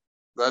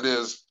 that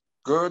is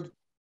good,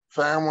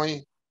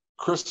 family,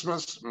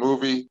 Christmas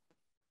movie,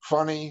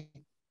 funny,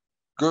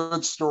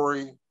 good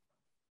story,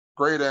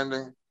 great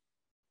ending,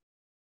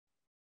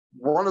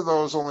 one of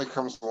those only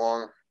comes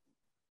along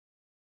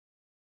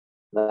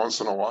once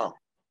in a while,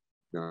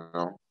 you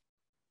know?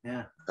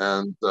 Yeah.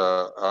 And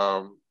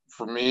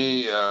for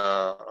me,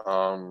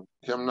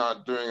 him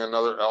not doing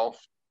another Elf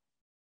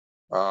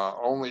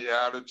only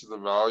added to the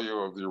value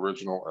of the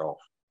original Elf,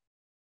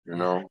 you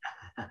know?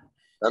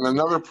 And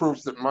another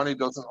proof that money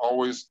doesn't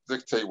always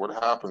dictate what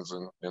happens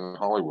in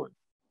Hollywood.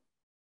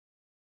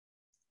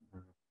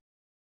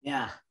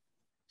 Yeah.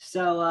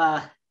 So,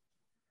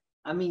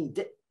 I mean,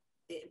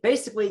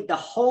 basically the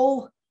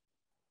whole,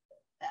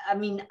 I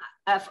mean,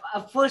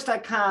 at first I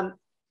kind of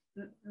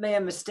made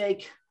a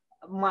mistake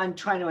when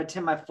trying to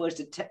attend my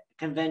first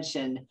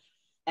convention,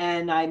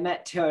 and I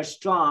met Tara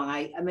Strong.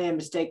 I made a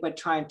mistake by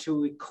trying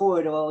to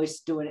record or at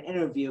least do an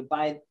interview, but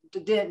I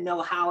didn't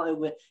know how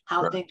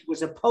Right. things were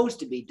supposed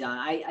to be done.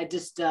 I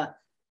just,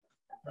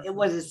 it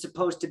wasn't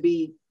supposed to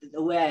be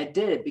the way I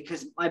did it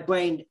because my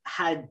brain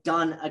had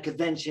done a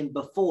convention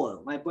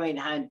before. My brain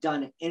had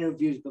done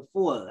interviews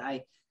before.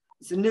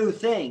 It's a new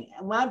thing.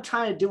 And when I'm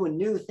trying to do a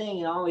new thing,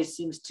 it always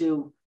seems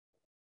to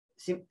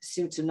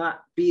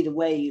not be the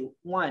way you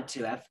want it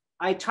to.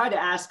 I tried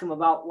to ask him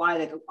about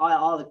why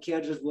all the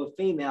characters were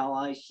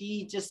female.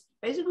 He just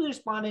basically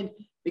responded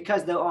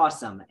because they're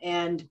awesome.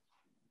 And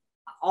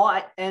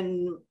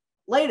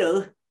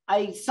later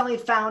I suddenly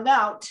found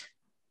out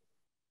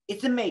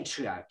it's a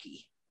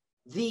matriarchy.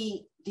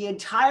 The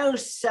entire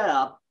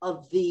setup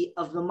of the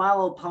My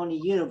Little Pony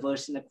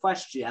universe in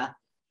Equestria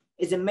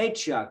is a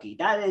matriarchy.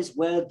 That is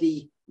where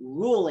the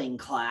ruling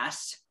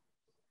class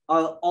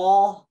are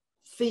all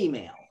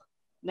female.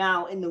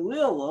 Now, in the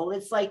real world,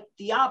 it's like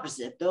the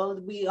opposite. Though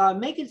we are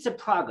making some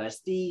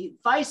progress. The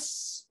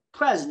vice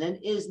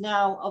president is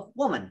now a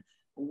woman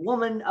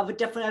of a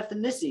different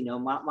ethnicity, no,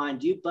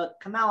 mind you, but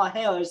Kamala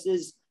Harris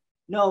is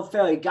no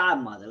fairy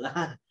godmother.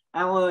 I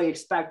don't really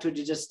expect her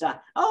to just, wave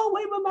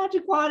a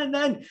magic wand and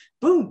then,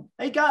 boom,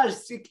 hey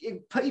guys,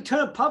 you turn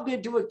a pumpkin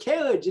into a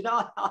carriage and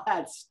all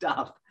that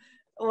stuff.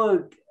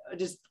 Or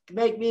just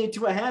make me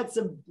into a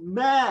handsome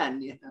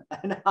man.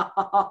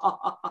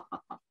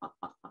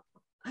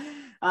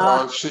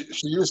 She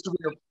used to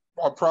be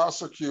a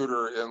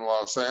prosecutor in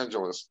Los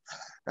Angeles,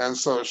 and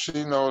so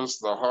she knows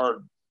the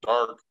hard,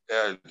 dark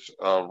edge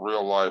of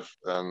real life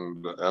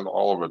and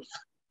all of it.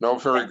 No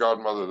fairy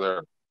godmother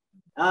there.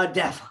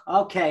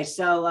 Okay,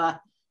 so all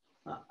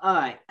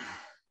right.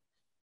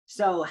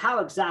 So how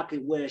exactly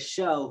would a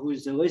show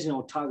whose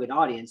original target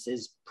audience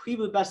is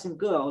prepubescent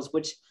girls,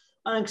 which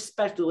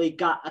unexpectedly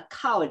got a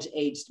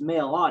college-aged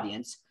male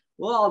audience,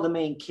 where all the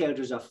main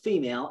characters are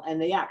female and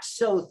they act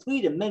so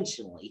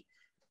three-dimensionally,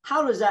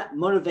 how does that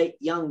motivate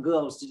young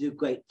girls to do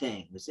great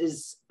things?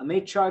 Is a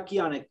matriarchy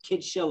on a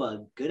kid show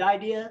a good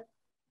idea?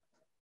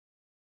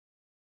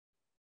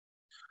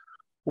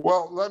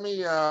 Well, let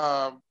me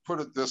put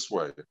it this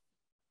way.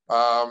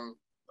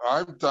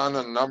 I've done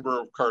a number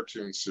of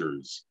cartoon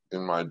series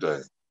in my day.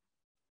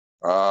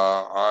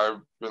 I've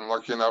been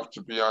lucky enough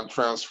to be on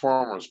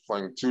Transformers,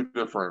 playing 2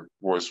 different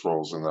voice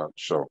roles in that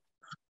show.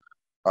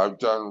 I've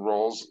done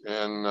roles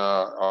in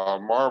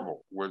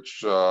Marvel,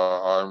 which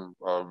I'm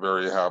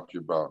very happy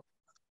about.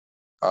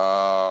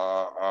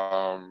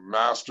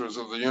 Masters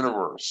of the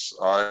Universe,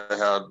 I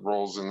had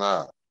roles in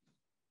that.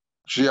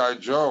 G.I.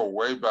 Joe,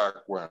 way back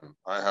when,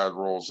 I had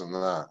roles in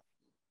that.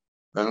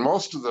 And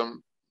most of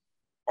them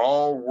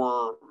all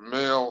were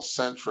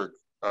male-centric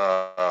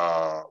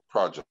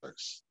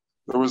projects.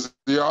 There was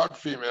the odd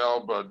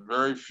female, but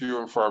very few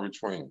and far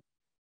between.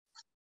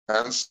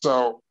 And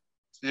so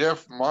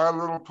if My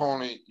Little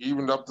Pony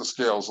evened up the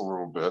scales a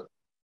little bit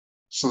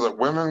so that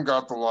women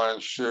got the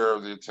lion's share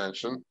of the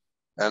attention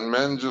and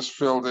men just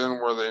filled in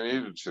where they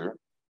needed to.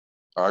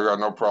 I got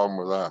no problem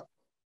with that.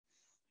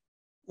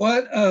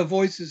 What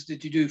voices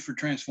did you do for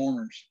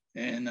Transformers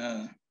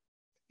and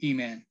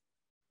He-Man?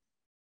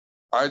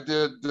 I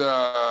did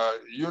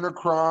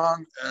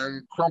Unicron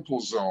and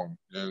Crumple Zone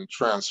in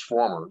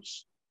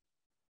Transformers.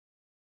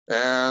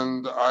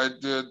 And I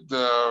did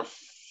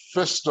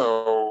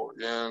Fisto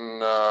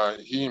in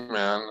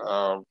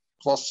He-Man,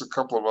 plus a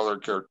couple of other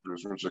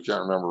characters, which I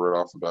can't remember right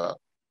off the bat.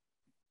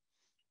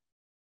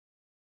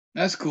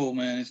 That's cool,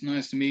 man. It's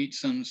nice to meet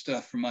some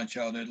stuff from my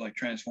childhood, like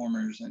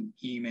Transformers and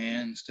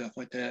He-Man, stuff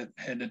like that.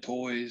 Had the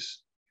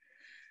toys.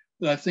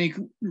 But I think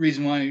the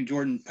reason why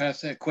Jordan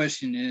passed that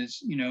question is,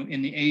 you know,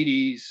 in the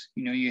 80s,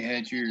 you know, you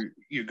had your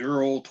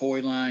girl toy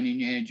line and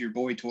you had your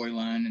boy toy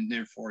line, and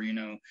therefore, you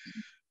know,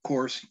 of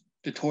course,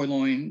 the toy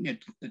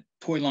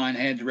line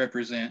had to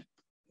represent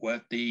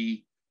what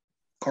the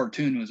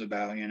cartoon was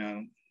about. You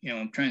know,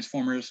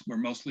 Transformers were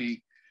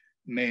mostly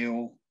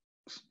male,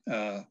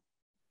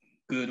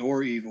 good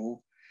or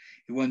evil.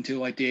 It wasn't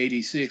until like the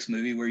 '86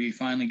 movie where you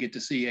finally get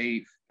to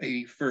see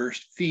a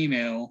first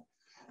female,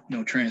 you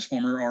know,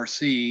 Transformer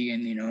RC,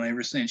 and you know,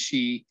 ever since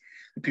she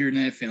appeared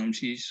in that film,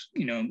 she's,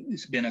 you know,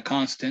 it's been a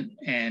constant,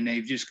 and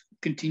they've just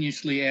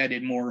continuously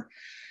added more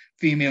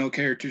female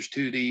characters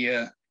to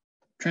the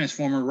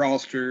Transformer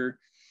roster,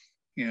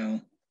 you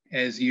know,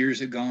 as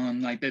years have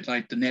gone. Like that,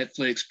 like the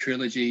Netflix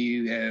trilogy,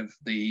 you have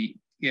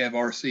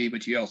RC,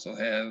 but you also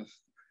have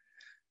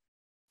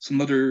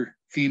some other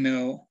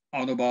female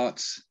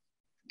Autobots,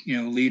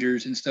 you know,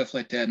 leaders and stuff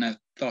like that. And I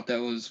thought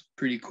that was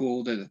pretty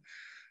cool to,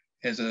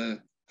 as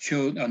a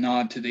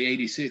nod to the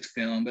 '86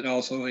 film, but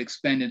also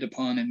expanded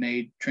upon and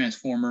made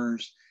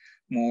Transformers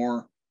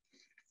more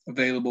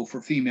available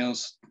for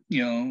females,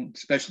 you know,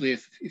 especially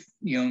if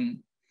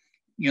young,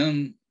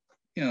 you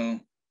know,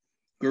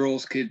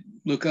 girls could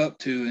look up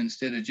to,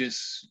 instead of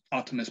just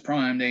Optimus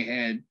Prime. They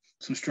had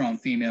some strong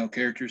female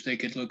characters they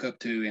could look up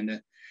to in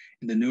the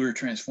newer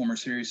Transformer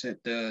series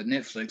that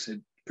Netflix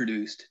had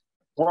produced.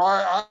 Well,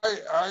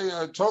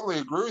 I totally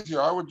agree with you.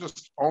 I would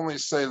just only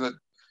say that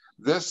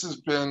this has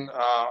been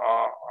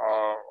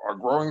a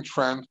growing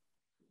trend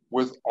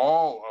with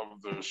all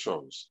of the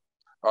shows.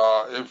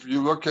 If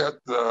you look at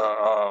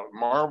the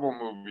Marvel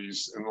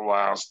movies in the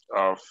last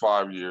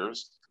 5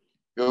 years,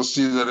 you'll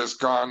see that it's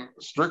gone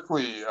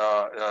strictly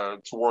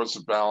towards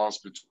the balance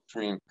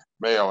between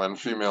male and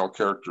female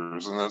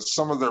characters, and that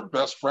some of their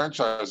best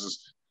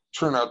franchises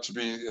turn out to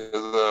be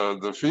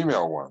the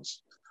female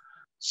ones.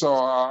 So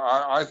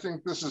I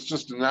think this is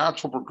just a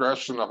natural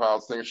progression of how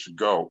things should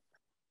go.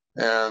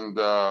 And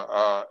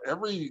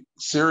every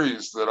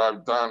series that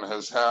I've done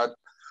has had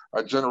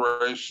a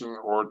generation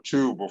or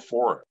two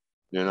before it,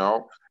 you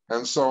know?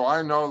 And so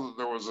I know that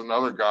there was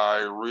another guy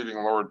reading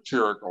Lord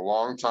Tirek a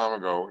long time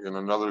ago in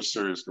another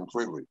series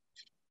completely.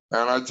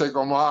 And I take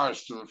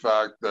homage to the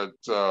fact that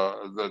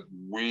that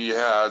we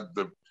had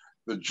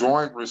the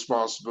joint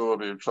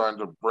responsibility of trying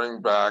to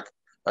bring back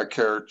a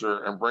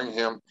character and bring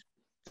him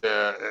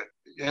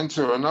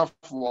into enough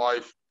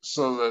life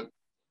so that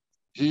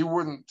he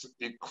wouldn't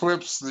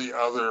eclipse the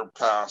other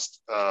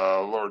past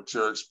Lord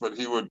Tireks, but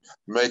he would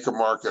make a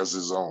mark as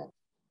his own.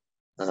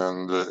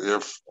 And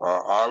if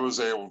I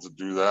was able to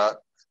do that,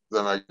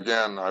 then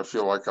again, I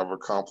feel like I've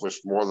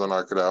accomplished more than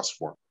I could ask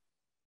for.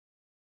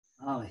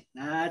 Oh,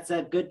 that's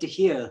good to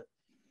hear.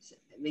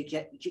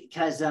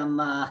 Because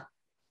I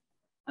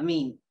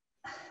mean,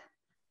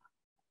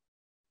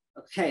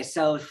 okay,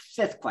 so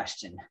fifth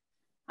question.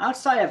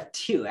 Outside of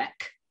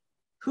Tirek,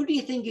 who do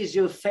you think is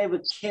your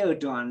favorite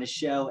character on the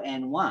show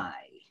and why?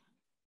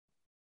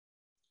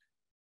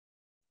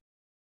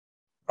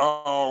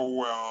 Oh,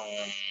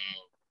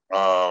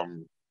 well,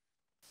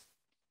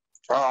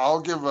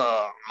 I'll give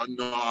a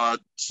nod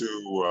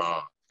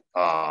to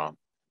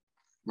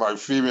my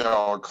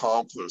female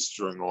accomplice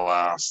during the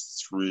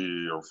last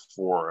 3 or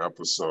 4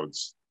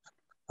 episodes,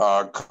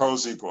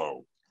 Cozy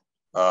Glow.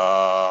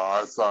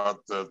 I thought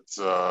that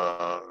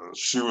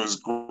she was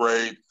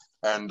great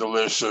and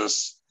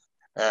delicious,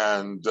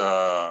 and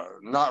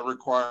not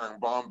requiring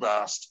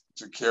bombast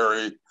to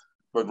carry,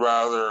 but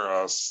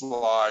rather a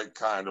sly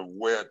kind of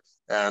wit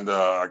and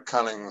a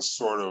cunning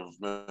sort of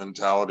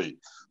mentality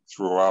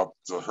throughout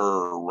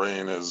her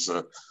reign as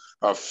a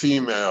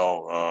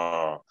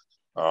female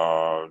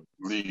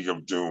League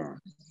of Doom.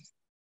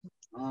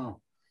 Oh,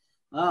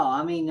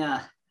 I mean,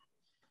 well,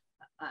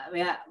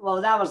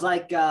 that was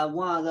like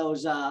one of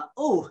those.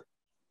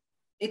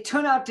 It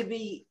turned out to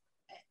be.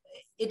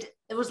 It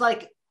was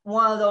like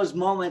one of those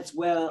moments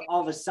where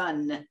all of a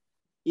sudden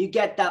you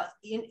get that.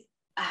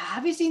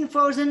 Have you seen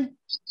Frozen?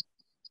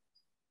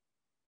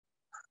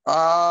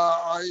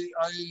 I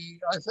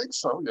think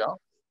so. Yeah.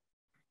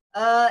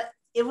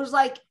 It was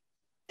like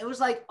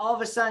all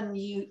of a sudden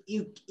you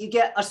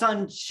get a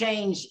sudden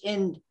change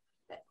in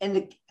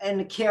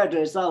the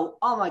characters. So,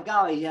 oh my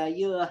god, yeah,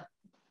 you're a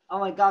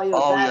bad guy,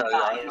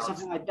 or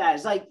something like that.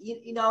 It's like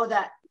you know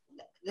that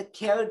the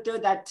character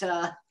that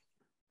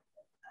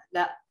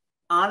that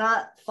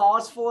Anna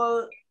falls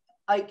for,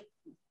 like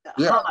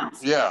Yeah,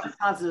 Hans, yeah.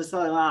 Hans of the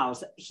Southern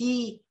Isles.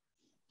 He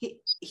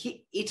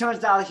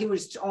turns out he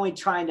was only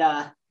trying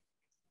to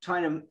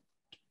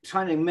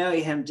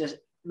marry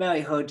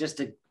her just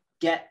to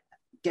get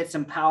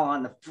some power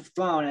on the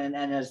throne,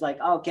 and it's like,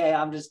 okay,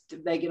 I'm just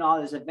making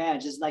all this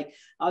advantage. It's like,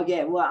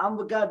 okay, well, I'm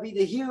gonna be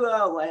the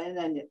hero, and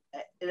then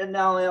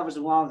not only that was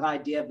a wrong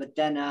idea, but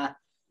then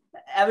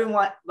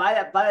everyone by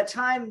the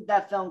time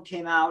that film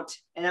came out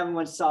and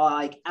everyone saw,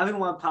 like,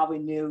 everyone probably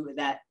knew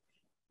that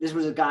this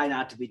was a guy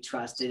not to be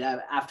trusted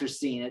after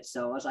seeing it.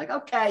 So I was like,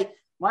 okay,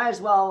 might as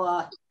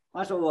well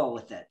roll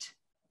with it.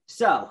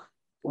 So.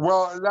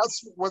 Well,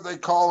 that's what they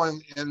call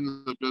in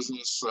the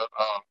business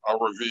a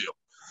reveal.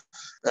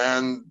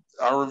 And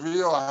a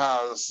reveal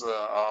has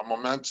a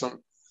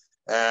momentum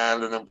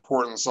and an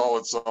importance all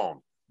its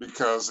own,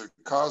 because it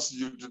causes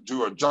you to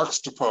do a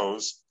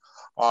juxtapose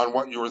on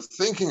what you were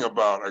thinking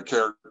about a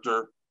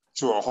character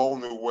to a whole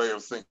new way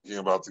of thinking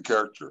about the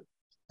character.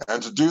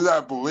 And to do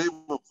that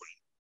believably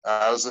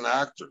as an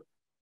actor,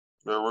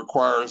 it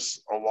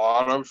requires a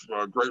lot of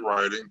great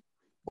writing,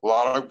 a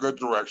lot of good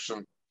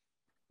direction,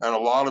 and a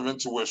lot of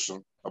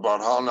intuition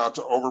about how not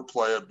to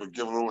overplay it, but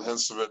give little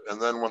hints of it.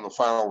 And then when the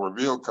final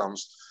reveal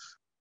comes,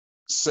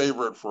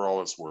 savor it for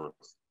all it's worth.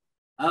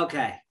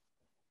 Okay.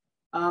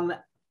 I'm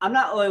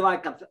not really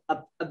like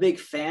a big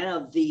fan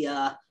of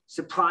the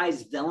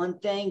surprise villain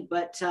thing,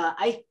 but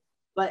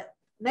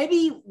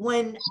maybe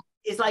when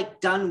it's like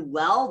done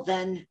well,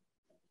 then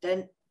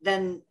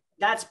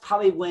that's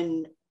probably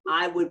when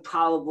I would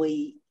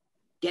probably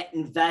get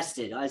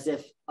invested, as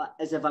if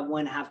I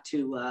wouldn't have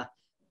to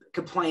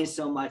complain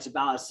so much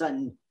about a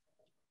sudden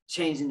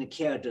change in the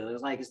character.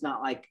 It's like, it's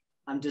not like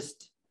I'm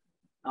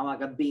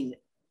being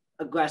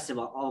aggressive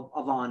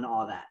on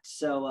all that.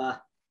 So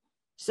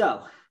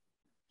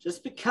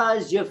just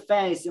because your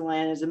fantasy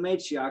land is a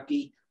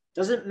matriarchy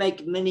doesn't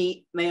make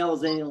many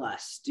males any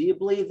less. Do you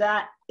believe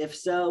that? If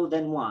so,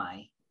 then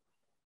why?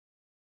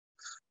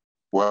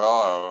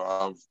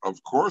 Well,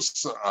 of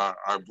course,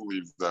 I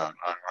believe that.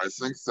 I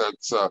think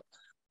that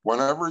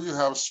whenever you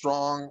have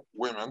strong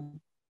women,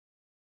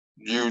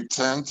 you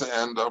tend to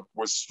end up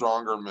with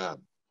stronger men.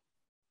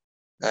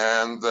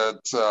 And that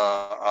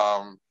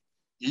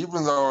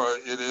even though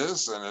it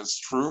is, and it's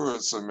true,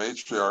 it's a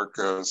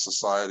matriarch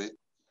society,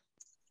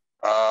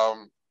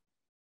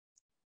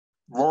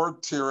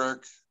 Lord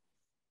Tirek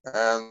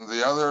and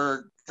the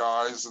other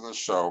guys in the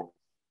show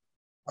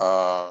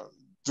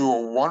do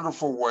a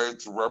wonderful way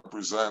to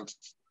represent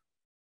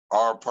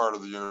our part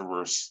of the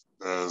universe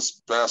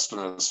as best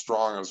and as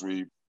strong as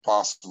we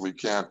possibly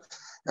can,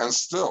 and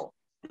still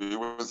be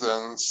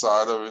within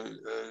inside of a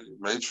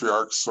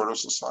matriarch sort of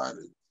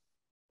society,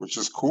 which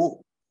is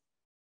cool.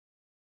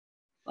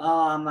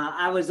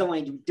 I was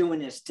only doing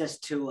this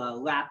just to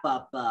wrap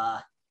up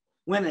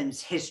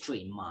Women's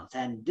History Month,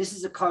 and this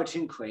is a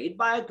cartoon created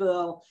by a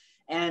girl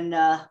and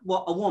a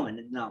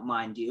woman, not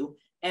mind you,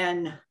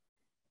 and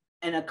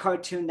a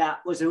cartoon that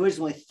was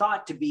originally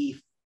thought to be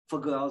for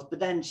girls, but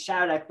then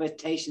shattered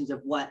expectations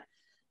of what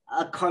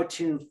a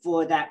cartoon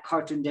for that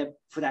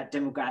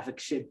demographic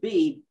should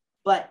be.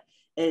 But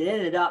it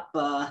ended up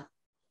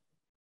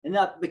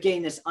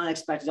getting this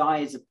unexpected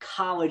audience of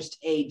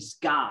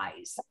college-aged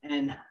guys,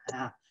 and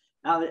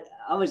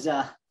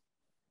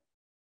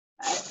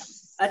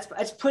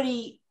that's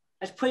pretty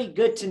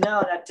good to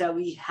know that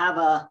we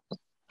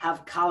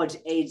have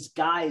college-aged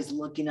guys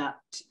looking up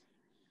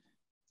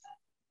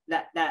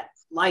that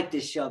like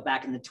this show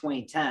back in the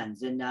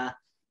 2010s, and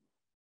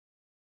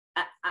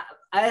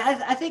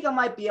I think I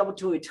might be able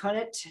to return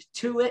it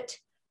to it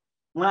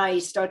when I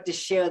start to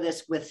share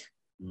this with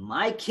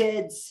my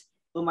kids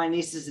or my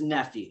nieces and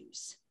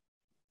nephews.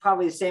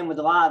 Probably the same with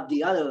a lot of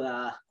the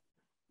other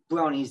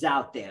bronies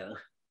out there.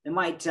 It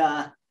might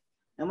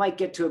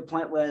get to a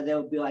point where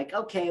they'll be like,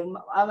 okay,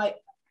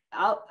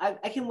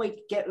 I can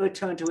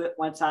return to it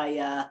once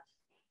I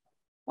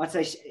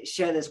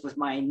share this with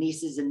my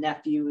nieces and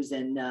nephews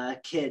and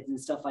kids and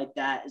stuff like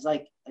that. It's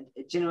like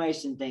a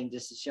generation thing,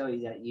 just to show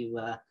you that you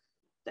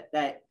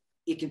that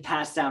you can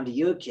pass down to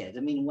your kids.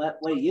 I mean, what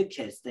do your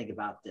kids think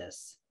about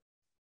this?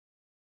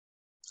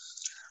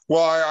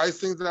 Well, I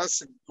think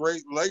that's a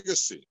great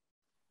legacy.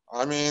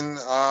 I mean,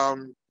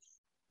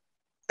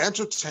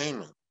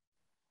 entertainment,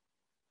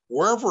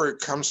 wherever it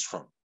comes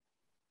from,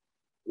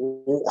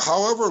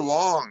 however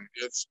long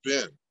it's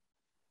been,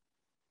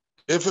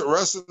 if it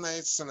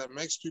resonates and it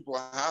makes people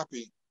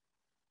happy,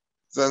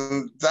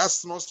 then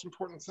that's the most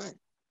important thing.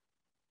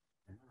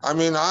 I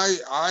mean,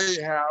 I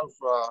have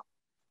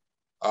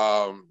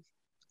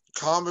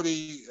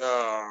comedy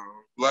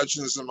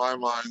legends in my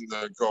mind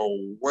that go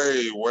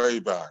way, way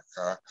back.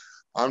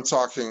 I'm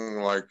talking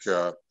like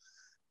the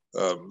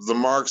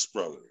Marx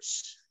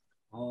Brothers,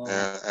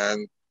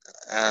 and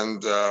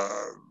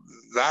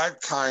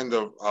that kind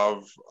of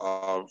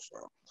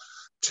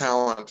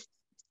talent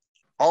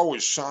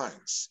always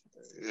shines.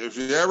 If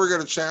you ever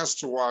get a chance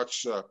to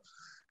watch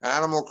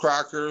Animal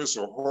Crackers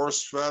or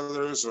Horse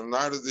Feathers or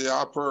Night of the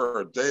Opera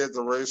or Day at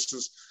the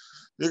Races,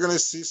 you're going to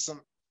see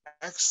some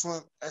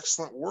excellent,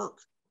 excellent work.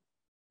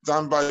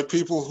 done by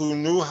people who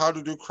knew how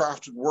to do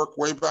crafted work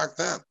way back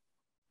then.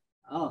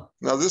 Oh.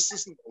 Now, this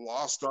isn't a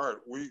lost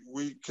art.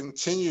 We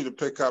continue to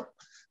pick up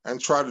and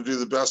try to do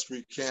the best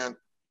we can,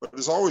 but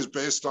it's always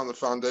based on the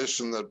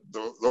foundation that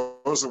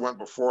those that went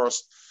before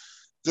us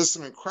did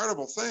some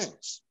incredible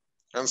things.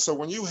 And so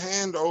when you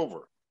hand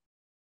over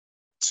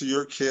to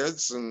your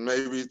kids and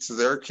maybe to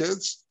their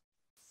kids,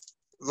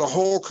 the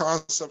whole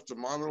concept of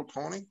My Little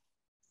Pony,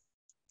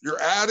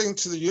 you're adding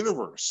to the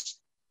universe.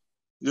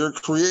 You're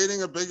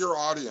creating a bigger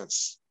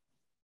audience.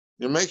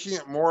 You're making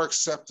it more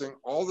accepting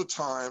all the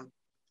time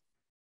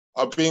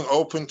of being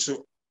open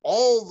to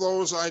all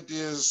those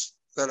ideas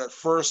that at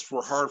first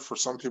were hard for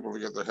some people to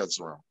get their heads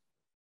around.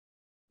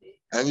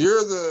 And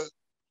you're the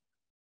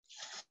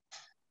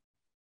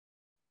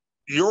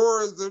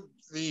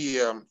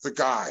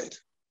guide.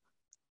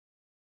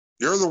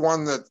 You're the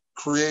one that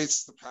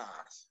creates the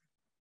path.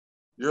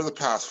 You're the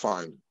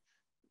pathfinder.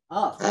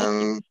 Oh,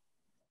 and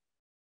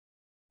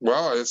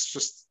well, it's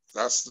just,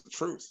 that's the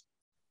truth.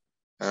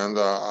 And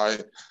I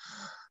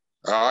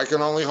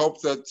can only hope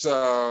that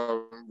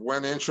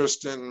when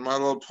interest in My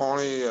Little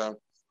Pony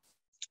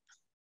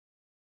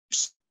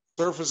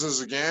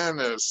surfaces again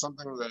as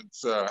something that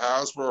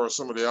Hasbro or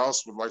somebody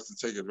else would like to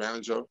take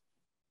advantage of,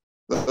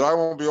 that I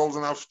won't be old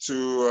enough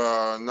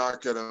to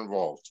not get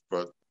involved.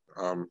 But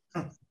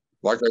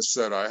like I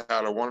said, I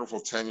had a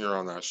wonderful tenure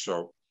on that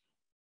show.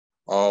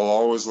 I'll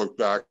always look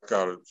back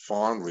at it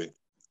fondly.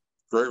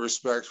 Great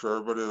respect for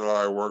everybody that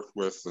I worked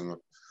with, and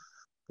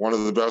one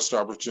of the best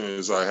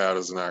opportunities I had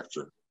as an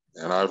actor.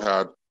 And I've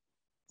had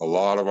a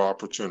lot of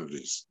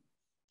opportunities,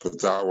 but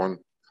that one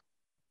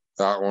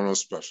was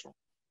special.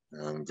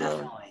 And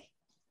definitely.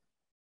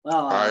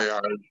 Well,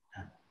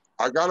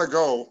 I gotta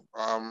go,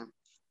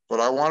 but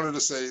I wanted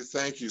to say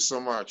thank you so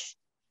much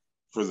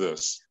for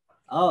this.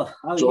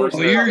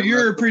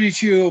 You're a pretty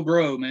chill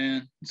bro,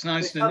 man. It's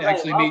nice to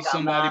actually meet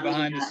somebody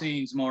behind the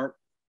scenes, Mark.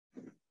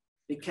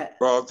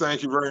 Well,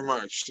 thank you very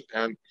much,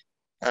 and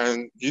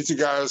you two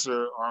guys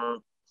are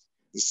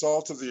the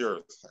salt of the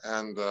earth,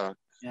 and I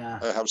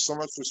have so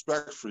much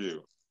respect for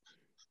you.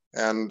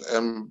 And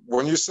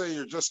when you say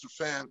you're just a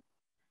fan,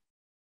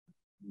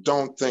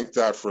 don't think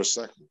that for a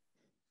second.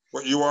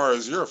 What you are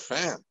is you're a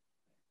fan.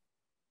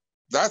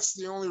 That's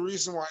the only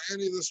reason why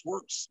any of this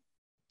works.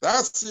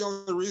 That's the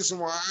only reason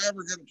why I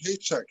ever get a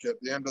paycheck at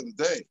the end of the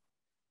day,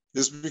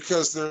 is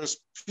because there's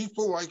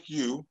people like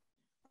you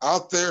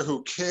out there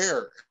who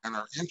care and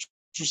are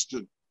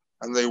interested,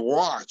 and they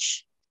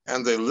watch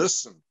and they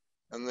listen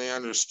and they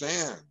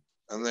understand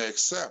and they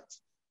accept.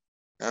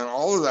 And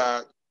all of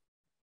that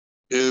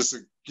is a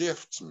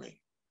gift to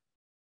me,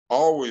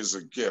 always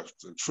a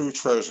gift, a true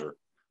treasure.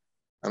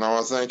 And I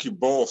want to thank you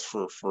both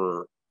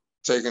for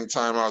taking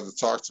time out to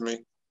talk to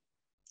me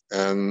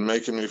and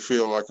making me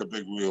feel like a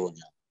big wheel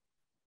again.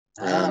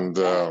 And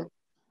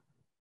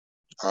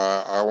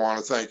I want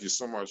to thank you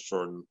so much,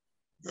 Jordan.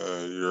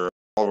 You're a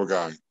hell of a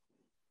guy.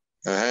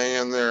 And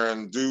hang in there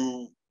and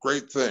do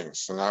great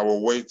things. And I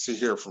will wait to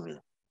hear from you.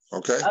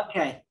 Okay?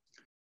 Okay.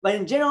 But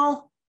in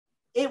general,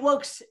 it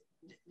works.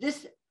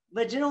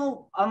 But in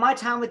general, my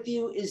time with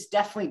you is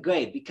definitely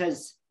great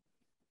because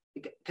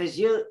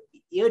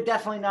you're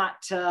definitely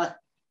not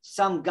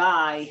some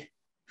guy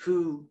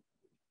who,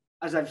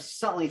 as I've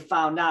suddenly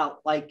found out,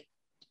 like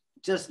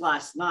just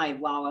last night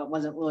while I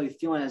wasn't really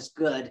feeling as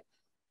good,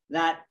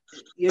 that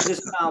you're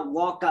just gonna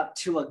walk up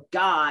to a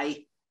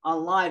guy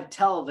on live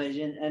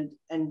television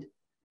and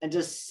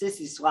just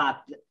sissy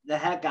slap the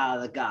heck out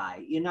of the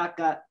guy. You're not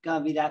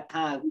gonna be that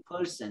kind of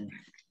person.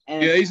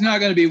 And yeah, he's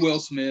not gonna be Will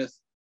Smith.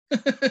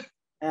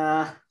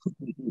 No.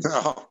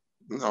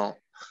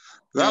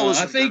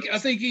 I think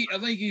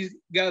he's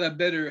got a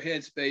better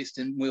headspace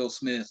than Will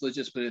Smith. Let's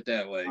just put it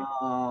that way.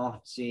 Oh,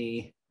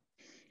 gee.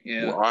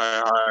 Yeah. Well,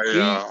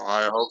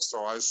 I hope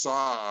so. I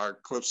saw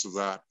clips of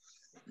that,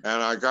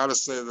 and I got to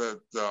say that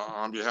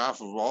on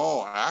behalf of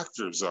all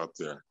actors out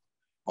there,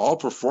 all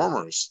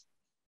performers,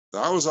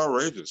 that was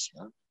outrageous,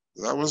 man.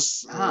 That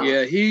was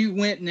yeah. He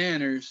went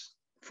nanners,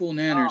 full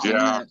nanners.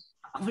 Yeah.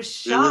 I was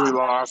shocked. He really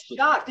lost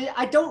shocked.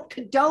 I don't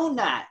condone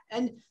that,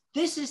 and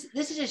this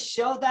is a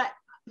show that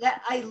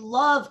I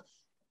love.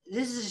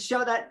 This is a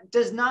show that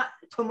does not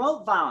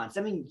promote violence.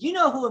 I mean, you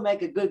know who would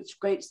make a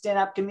great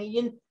stand-up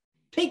comedian?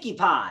 Pinkie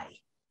Pie.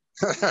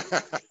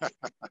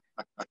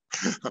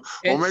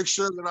 Well, make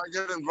sure that I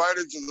get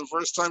invited to the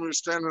first time you're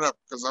standing up,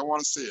 because I want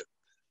to see it.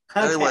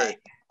 Okay. Anyway,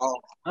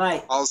 all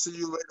right. I'll see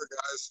you later,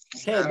 guys.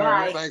 Okay,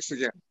 bye. Thanks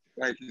again.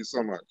 Thank you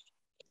so much.